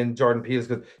 I mean, in Jordan Peele's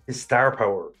because his star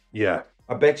power. Yeah.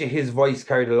 I bet you his voice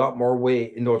carried a lot more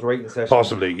weight in those writing sessions.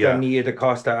 Possibly, yeah. Than Nia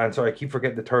DaCosta, and sorry, I keep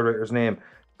forgetting the third writer's name.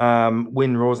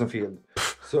 Win Rosenfield.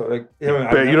 So like, you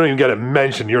don't even get it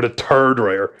mentioned. You're the third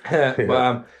writer.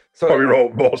 So probably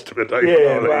wrote most of it.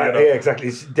 Yeah,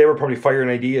 exactly. They were probably firing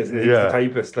ideas. He's the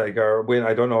typist, like, or Win.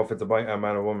 I don't know if it's a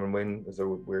man or woman. Win is a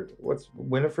weird. What's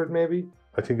Winifred? Maybe.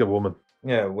 I think a woman.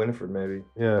 Yeah, Winifred. Maybe.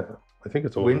 Yeah, I think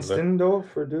it's a woman. Winston though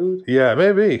for dude. Yeah,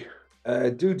 maybe.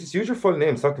 Dude, just use your full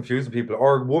name. Stop confusing people.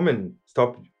 Or woman,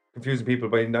 stop confusing people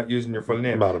by not using your full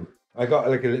name. Madam. I got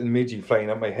like a little midgie flying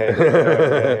up my head.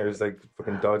 There's like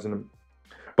fucking dodging them.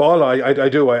 But all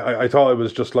I thought it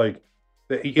was just like,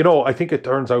 I think it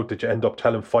turns out that you end up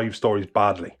telling 5 stories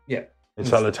badly. Yeah.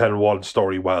 Instead of telling one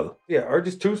story well. Yeah, or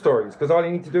just 2 stories. Because all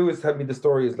you need to do is tell me the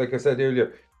stories, like I said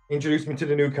earlier. Introduce me to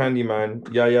the new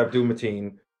Candyman, Yahya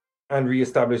Abdul-Mateen, and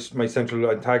re-establish my central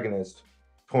antagonist,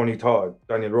 Tony Todd,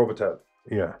 Daniel Robitel.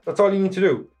 Yeah. That's all you need to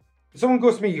do. If someone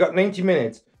goes to me, you got 90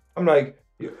 minutes. I'm like,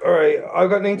 all right, I've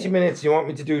got 90 minutes. You want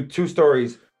me to do 2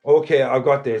 stories? Okay, I've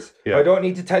got this. Yeah. I don't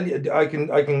need to tell you. I can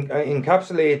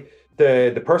encapsulate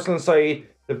the personal side.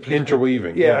 The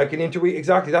interweaving. Yeah, I can interweave.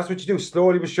 Exactly. That's what you do,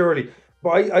 slowly but surely.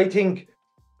 But I think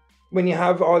when you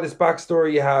have all this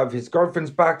backstory, you have his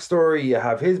girlfriend's backstory, you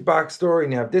have his backstory,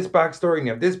 and you have this backstory, and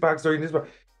you have this backstory, and this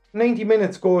 90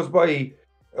 minutes goes by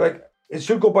like... It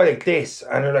should go by like this,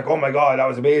 and they're like, "Oh my god, that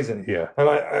was amazing!" Yeah, and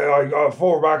I got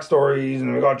 4 backstories,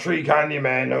 and we got 3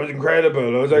 Candymen. That was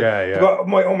incredible. I was like, oh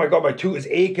my god, my tooth is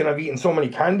aching. I've eaten so many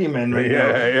Candymen right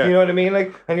now. You know what I mean?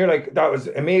 Like, and you're like, that was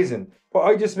amazing. But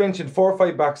I just mentioned 4 or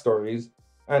 5 backstories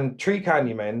and 3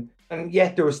 Candymen, and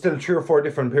yet there was still 3 or 4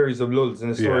 different periods of lulls in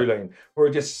the storyline where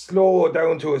it just slowed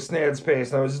down to a snail's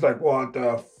pace, and I was just like, "What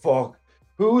the fuck?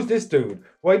 Who's this dude?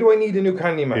 Why do I need a new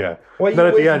Candyman?" Yeah. Then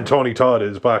at the end, Tony Todd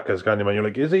is back as Candyman. You're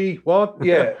like, is he? What?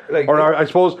 Yeah. Like, or I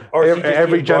suppose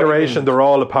every generation, they're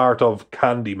all a part of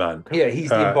Candyman. Yeah, he's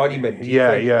the embodiment.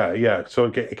 Yeah. So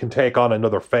it can take on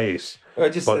another face.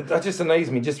 That just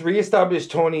annoys me. Just re-establish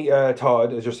Tony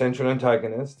Todd as your central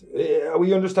antagonist.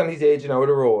 We understand he's aging out of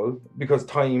the role because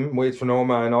time waits for no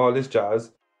man, all this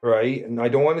jazz. Right, and I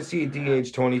don't want to see a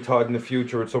de-age Tony Todd in the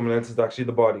future with someone else is actually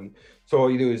the body. So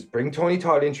all you do is bring Tony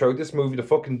Todd in throughout this movie. The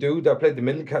fucking dude that played the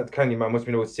middle Candyman must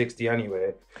be about 60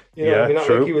 anyway. You know, not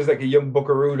like he was like a young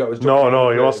buckaroo that was.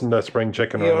 No, he wasn't a spring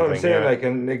chicken. You know what I'm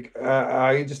saying?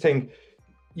 I just think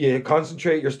you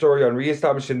concentrate your story on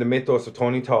re-establishing the mythos of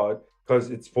Tony Todd, because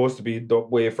it's supposed to be the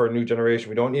way for a new generation.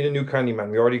 We don't need a new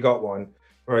Candyman. We already got one,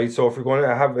 right? So if we're going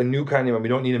to have a new Candyman, we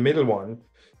don't need a middle one.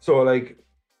 So like,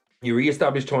 you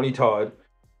reestablish Tony Todd,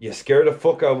 you scare the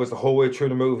fuck out of us the whole way through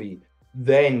the movie.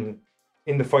 Then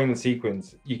in the final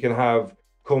sequence, you can have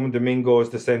Coleman Domingo's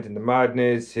descent into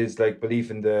madness, his like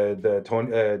belief in the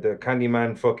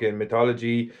Candyman fucking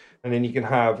mythology, and then you can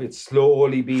have it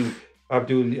slowly be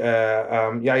Abdul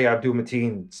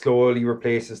Mateen slowly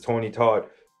replaces Tony Todd.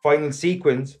 Final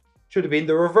sequence should have been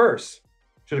the reverse.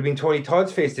 Should have been Tony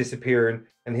Todd's face disappearing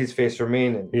and his face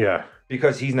remaining. Yeah,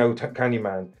 because he's now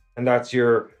Candyman, and that's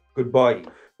your goodbye.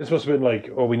 This must have been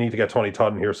like, oh, we need to get Tony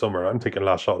Todd in here somewhere. I'm thinking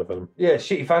last shot of the film. Yeah,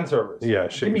 shitty fan service. Yeah,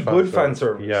 Give me good fan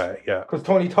service. Yeah. Because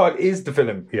Tony Todd is the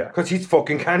film. Yeah. Because he's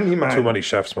fucking Candyman. Too many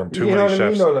chefs, man. Too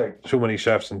many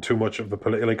chefs and too much of the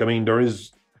like. I mean, there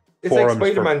is. It's like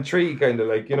Spider-Man 3, kind of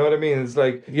like, you know what I mean? It's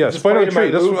like Spider-Man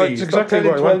 3. That's exactly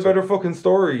what I want. 12 better fucking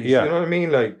stories. Yeah. You know what I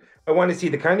mean? Like, I want to see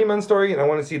the Candyman story, and I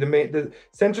want to see the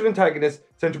central antagonist,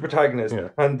 central protagonist,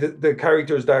 and the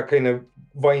characters that kind of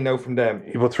vying out from them.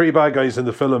 You put 3 bad guys in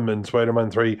the film in Spider-Man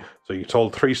 3, so you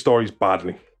told 3 stories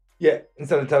badly. Yeah,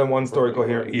 instead of telling one story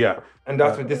coherently. Yeah. And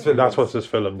that's what this film That's what this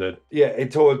film did. Yeah,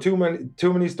 it told too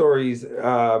many stories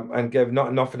and gave not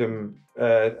enough of them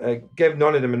gave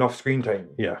none of them enough screen time.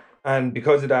 Yeah. And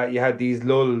because of that, you had these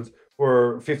lulls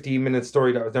where 15-minute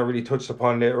story that was never really touched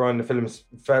upon later on. The film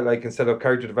felt like, instead of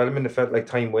character development, it felt like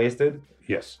time wasted.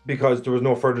 Yes. Because there was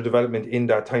no further development in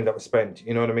that time that was spent.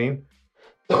 You know what I mean?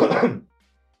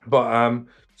 But,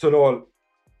 so Noel,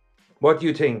 what do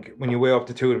you think when you weigh up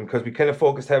the two of them? Because we kind of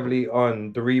focused heavily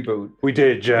on the reboot. We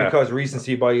did, yeah. Because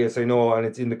recency bias, I know, and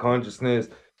it's in the consciousness.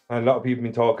 And a lot of people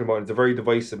have been talking about it. It's a very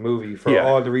divisive movie for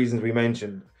all the reasons we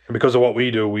mentioned. And because of what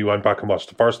we do, we went back and watched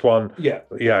the first one. Yeah.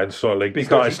 Yeah, and so like it's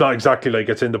not exactly like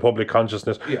it's in the public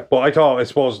consciousness. Yeah. But I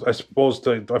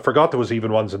forgot there was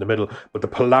even ones in the middle, but the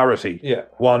polarity. Yeah.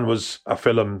 One was a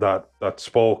film that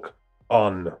spoke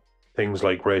on things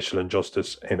like racial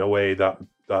injustice in a way that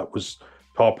was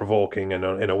thought-provoking and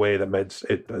in a way that made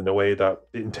it, in a way that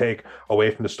didn't take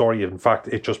away from the story. In fact,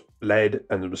 it just led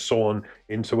and it was sewn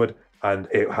into it. And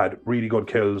it had really good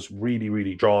kills, really,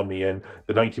 really drawn me in.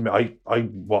 The 90 minutes,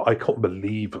 I couldn't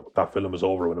believe that film was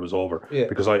over when it was over. Yeah.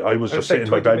 Because I was just sitting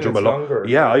in my bedroom alone.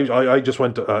 Yeah, I just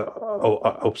went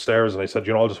upstairs and I said,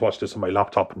 I'll just watch this on my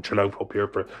laptop and chill out up here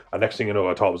for. And next thing you know,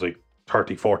 I thought it was like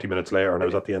 30, 40 minutes later and I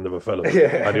was at the end of a film.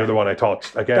 Yeah. And the other one I thought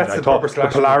the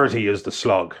polarity is the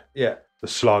slog. Yeah. The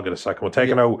slog of the second one.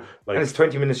 Taking out, like, and it's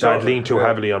 20 minutes short. I'd lean too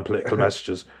heavily on political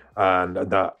messages and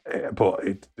that, but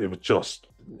it was just.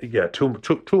 Yeah, too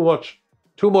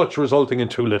much resulting in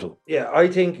too little. Yeah, I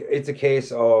think it's a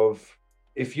case of,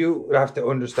 if you have to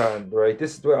understand, right?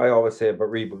 This is what I always say about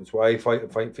reboots, why I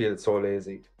feel it's so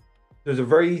lazy. There's a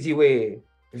very easy way.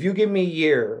 If you give me a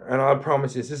year, and I'll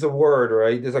promise this is a word,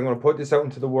 right? I'm going to put this out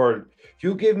into the world. If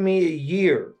you give me a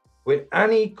year with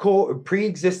any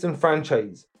pre-existing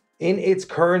franchise in its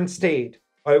current state,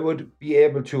 I would be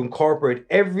able to incorporate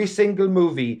every single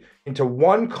movie into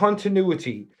one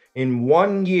continuity in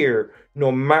 1 year,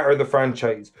 no matter the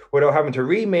franchise, without having to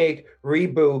remake,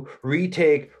 reboot,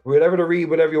 retake, whatever you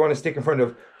want to stick in front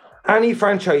of any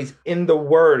franchise in the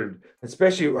world.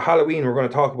 Especially Halloween, we're going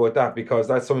to talk about that because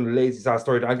that's some of the laziest ass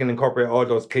story. I can incorporate all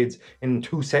those kids in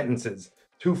 2 sentences.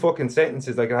 2 fucking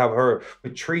sentences. I can have her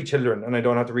with 3 children and I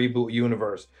don't have to reboot a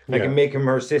universe. I can make him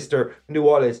her sister and do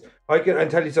all this. I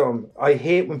tell you something, I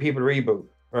hate when people reboot,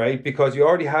 right? Because you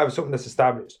already have something that's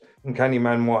established in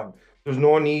Candyman 1. There's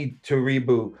no need to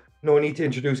reboot, no need to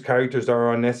introduce characters that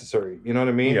are unnecessary. You know what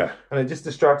I mean? Yeah. And it just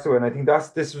distracts away. And I think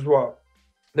this is what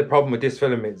the problem with this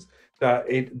film is, that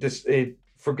it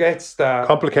forgets that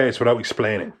complicates without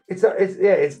explaining. It's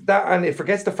that, and it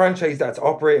forgets the franchise that's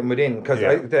operating within. Because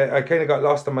I kind of got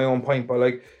lost on my own point, but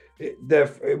like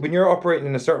when you're operating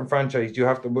in a certain franchise, you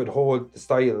have to withhold the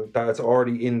style that's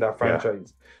already in that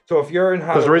franchise. So if you're in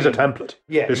Halloween, because there is a template.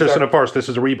 Yeah, this isn't a first. This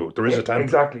is a reboot. There is a template.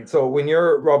 Exactly. So when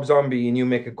you're Rob Zombie and you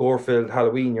make a gore-filled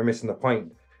Halloween, you're missing the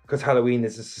point, because Halloween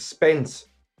is a suspense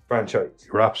franchise.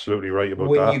 You're absolutely right about that.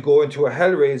 When you go into a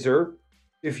Hellraiser,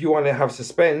 if you want to have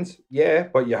suspense,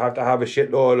 but you have to have a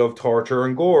shitload of torture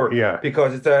and gore. Yeah.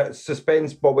 Because it's a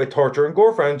suspense but with torture and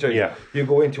gore franchise. Yeah. You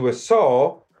go into a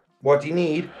Saw. What do you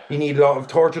need? You need a lot of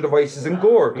torture devices and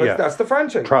gore, because that's the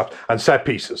franchise. Trapped and set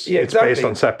pieces. Yeah, exactly. It's based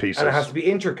on set pieces. And it has to be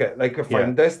intricate. Like a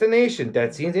Final Destination,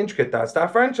 that scene's intricate. That's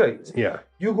that franchise. Yeah.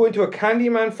 You go into a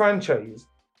Candyman franchise,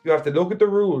 you have to look at the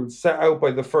rules set out by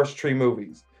the first 3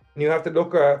 movies. And you have to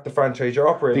look at the franchise you're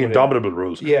operating. The Indomitable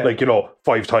rules. Yeah. Like,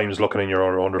 5 times looking in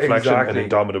your own reflection, an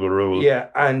Indomitable rule. Yeah,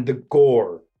 and the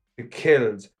gore, the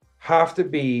kills have to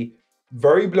be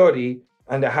very bloody,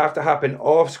 and they have to happen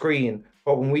off screen.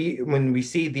 But when we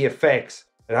see the effects,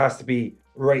 it has to be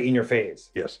right in your face.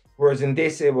 Yes. Whereas in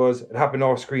this, it happened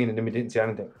off screen, and then we didn't see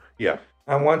anything. Yeah.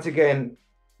 And once again,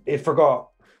 it forgot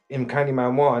in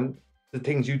Candyman 1, the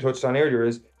things you touched on earlier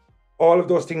is all of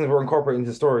those things were incorporated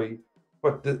into the story,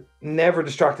 but never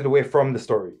distracted away from the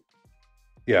story.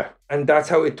 Yeah. And that's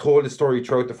how it told the story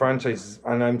throughout the franchises.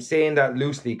 And I'm saying that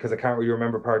loosely because I can't really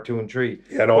remember part 2 and 3.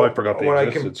 Yeah, no, I forgot they when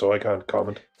existed, so I can't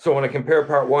comment. So when I compare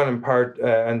part 1 and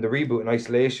the reboot in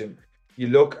isolation, you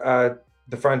look at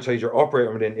the franchise you're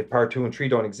operating within. If part 2 and 3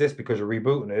 don't exist because you're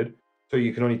rebooting it, so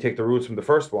you can only take the rules from the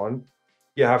first one,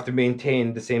 you have to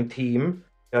maintain the same theme,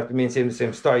 you have to maintain the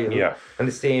same style, and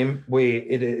the same way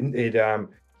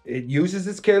it uses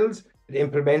its skills, it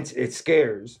implements its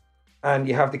scares, and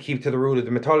you have to keep to the rule of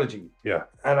the mythology. Yeah.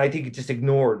 And I think it just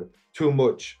ignored too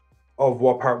much of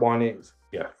what part 1 is.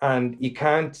 Yeah. And you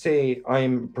can't say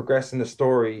I'm progressing the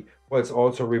story while it's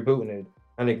also rebooting it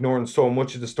and ignoring so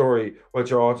much of the story while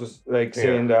you're also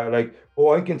saying that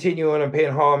I'm continuing, I'm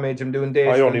paying homage, I'm doing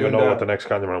this. I don't even know what the next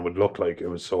Candyman would look like. It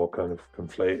was so kind of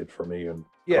conflated for me and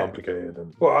complicated.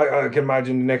 And well, I can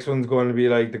imagine the next one's going to be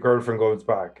like the girlfriend goes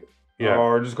back. Yeah.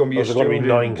 Or just going to be there's going to be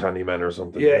 9 Candymen or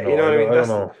something. Yeah, you know what I mean? I don't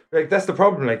know. That's the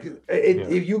problem.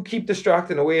 If you keep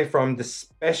distracting away from the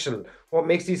special, what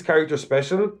makes these characters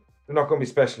special, they're not going to be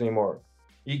special anymore.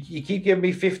 You keep giving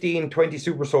me 15, 20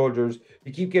 super soldiers.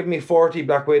 You keep giving me 40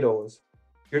 Black Widows.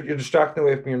 You're distracting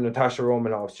away from your Natasha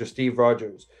Romanoffs, your Steve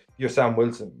Rogers, your Sam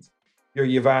Wilsons, your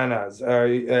Yavanas,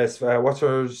 what's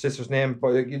her sister's name?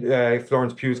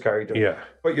 Florence Pugh's character. Yeah.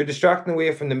 But you're distracting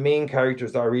away from the main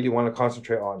characters that I really want to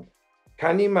concentrate on.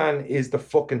 Candyman is the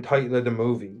fucking title of the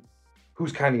movie.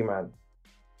 Who's Candyman?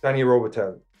 Danny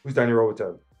Robitel. Who's Danny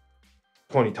Robitel?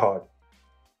 Tony Todd.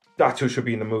 That's who should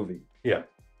be in the movie. Yeah.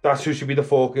 That's who should be the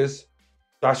focus.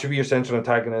 That should be your central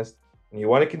antagonist. And you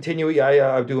want to continue with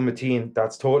Abdul Mateen,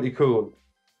 that's totally cool.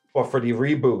 But for the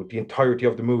reboot, the entirety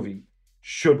of the movie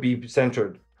should be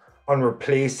centered on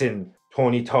replacing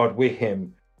Tony Todd with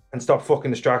him. And stop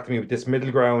fucking distracting me with this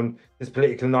middle ground, this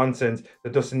political nonsense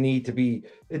that doesn't need to be...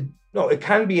 it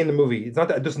can be in the movie. It's not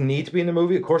that it doesn't need to be in the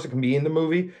movie. Of course it can be in the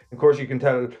movie. Of course you can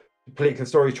tell political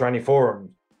stories through any forums.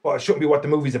 But it shouldn't be what the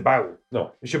movie's about.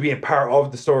 No. It should be a part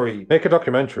of the story. Make a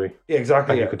documentary. Yeah,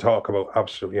 exactly. And you can talk about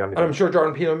absolutely anything. And I'm sure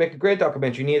Jordan Peele will make a great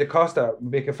documentary. Neil Costa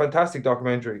will make a fantastic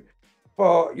documentary.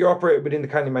 But you're operating within the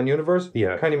Candyman universe,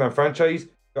 Candyman franchise. You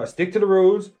got to stick to the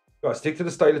rules. You got to stick to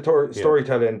the style of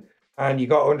storytelling. And you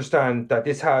got to understand that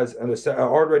this has an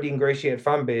already ingratiated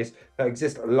fan base that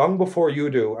exists long before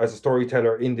you do as a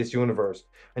storyteller in this universe.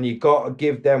 And you got to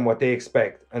give them what they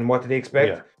expect. And what do they expect?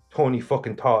 Yeah. Tony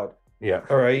fucking Todd. Yeah.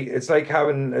 All right. It's like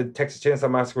having a Texas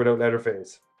Chainsaw Massacre without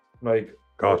Leatherface. Like,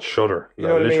 God, shudder. You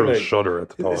know what I mean? Literal shudder at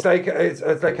the thought.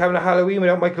 It's like having a Halloween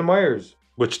without Michael Myers.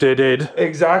 Which they did.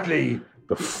 Exactly.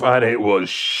 And it was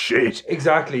shit.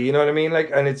 Exactly. You know what I mean?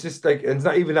 And it's just it's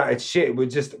not even that it's shit.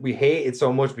 We hate it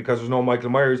so much because there's no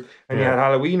Michael Myers and you had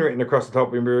Halloween written across the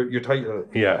top of your title.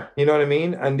 Yeah. You know what I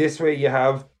mean? And this way you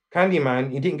have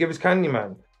Candyman. You didn't give us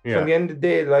Candyman. Yeah. So at the end of the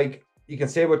day, you can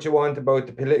say what you want about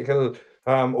the political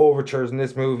overtures in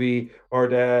this movie or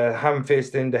the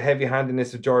ham-fisting, the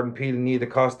heavy-handedness of Jordan Peele and Neil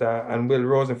Costa and Will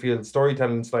Rosenfield's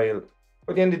storytelling style.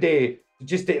 But at the end of the day, it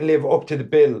just didn't live up to the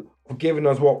bill of giving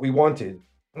us what we wanted.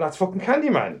 And that's fucking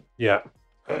Candyman. Yeah.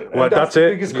 Well, that's the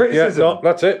biggest criticism. Yeah, no,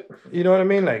 that's it. You know what I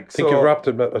mean? I think you've wrapped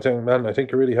it, I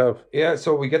think you really have. Yeah,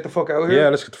 so we get the fuck out of here? Yeah,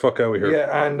 let's get the fuck out of here.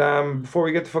 Yeah, and before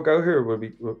we get the fuck out of here,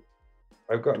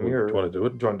 I've got mirror. Do you want to do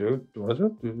it? Do you want to do it? Do you want to do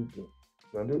it? Do you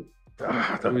want to do it? All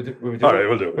right,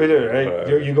 we'll do it. We'll do it,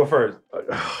 right? You go first.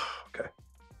 Okay.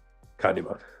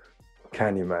 Candyman.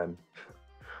 Candyman.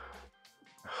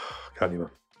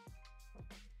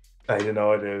 I don't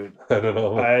know. I don't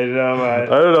know, man.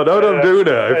 I don't know. Now that I'm doing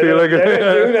it, I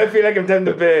feel like I'm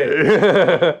tempted to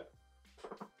pay.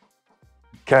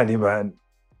 Candyman.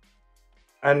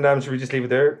 And should we just leave it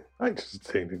there? I just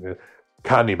thinking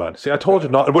Candyman. See, I told you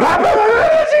not. It would happen.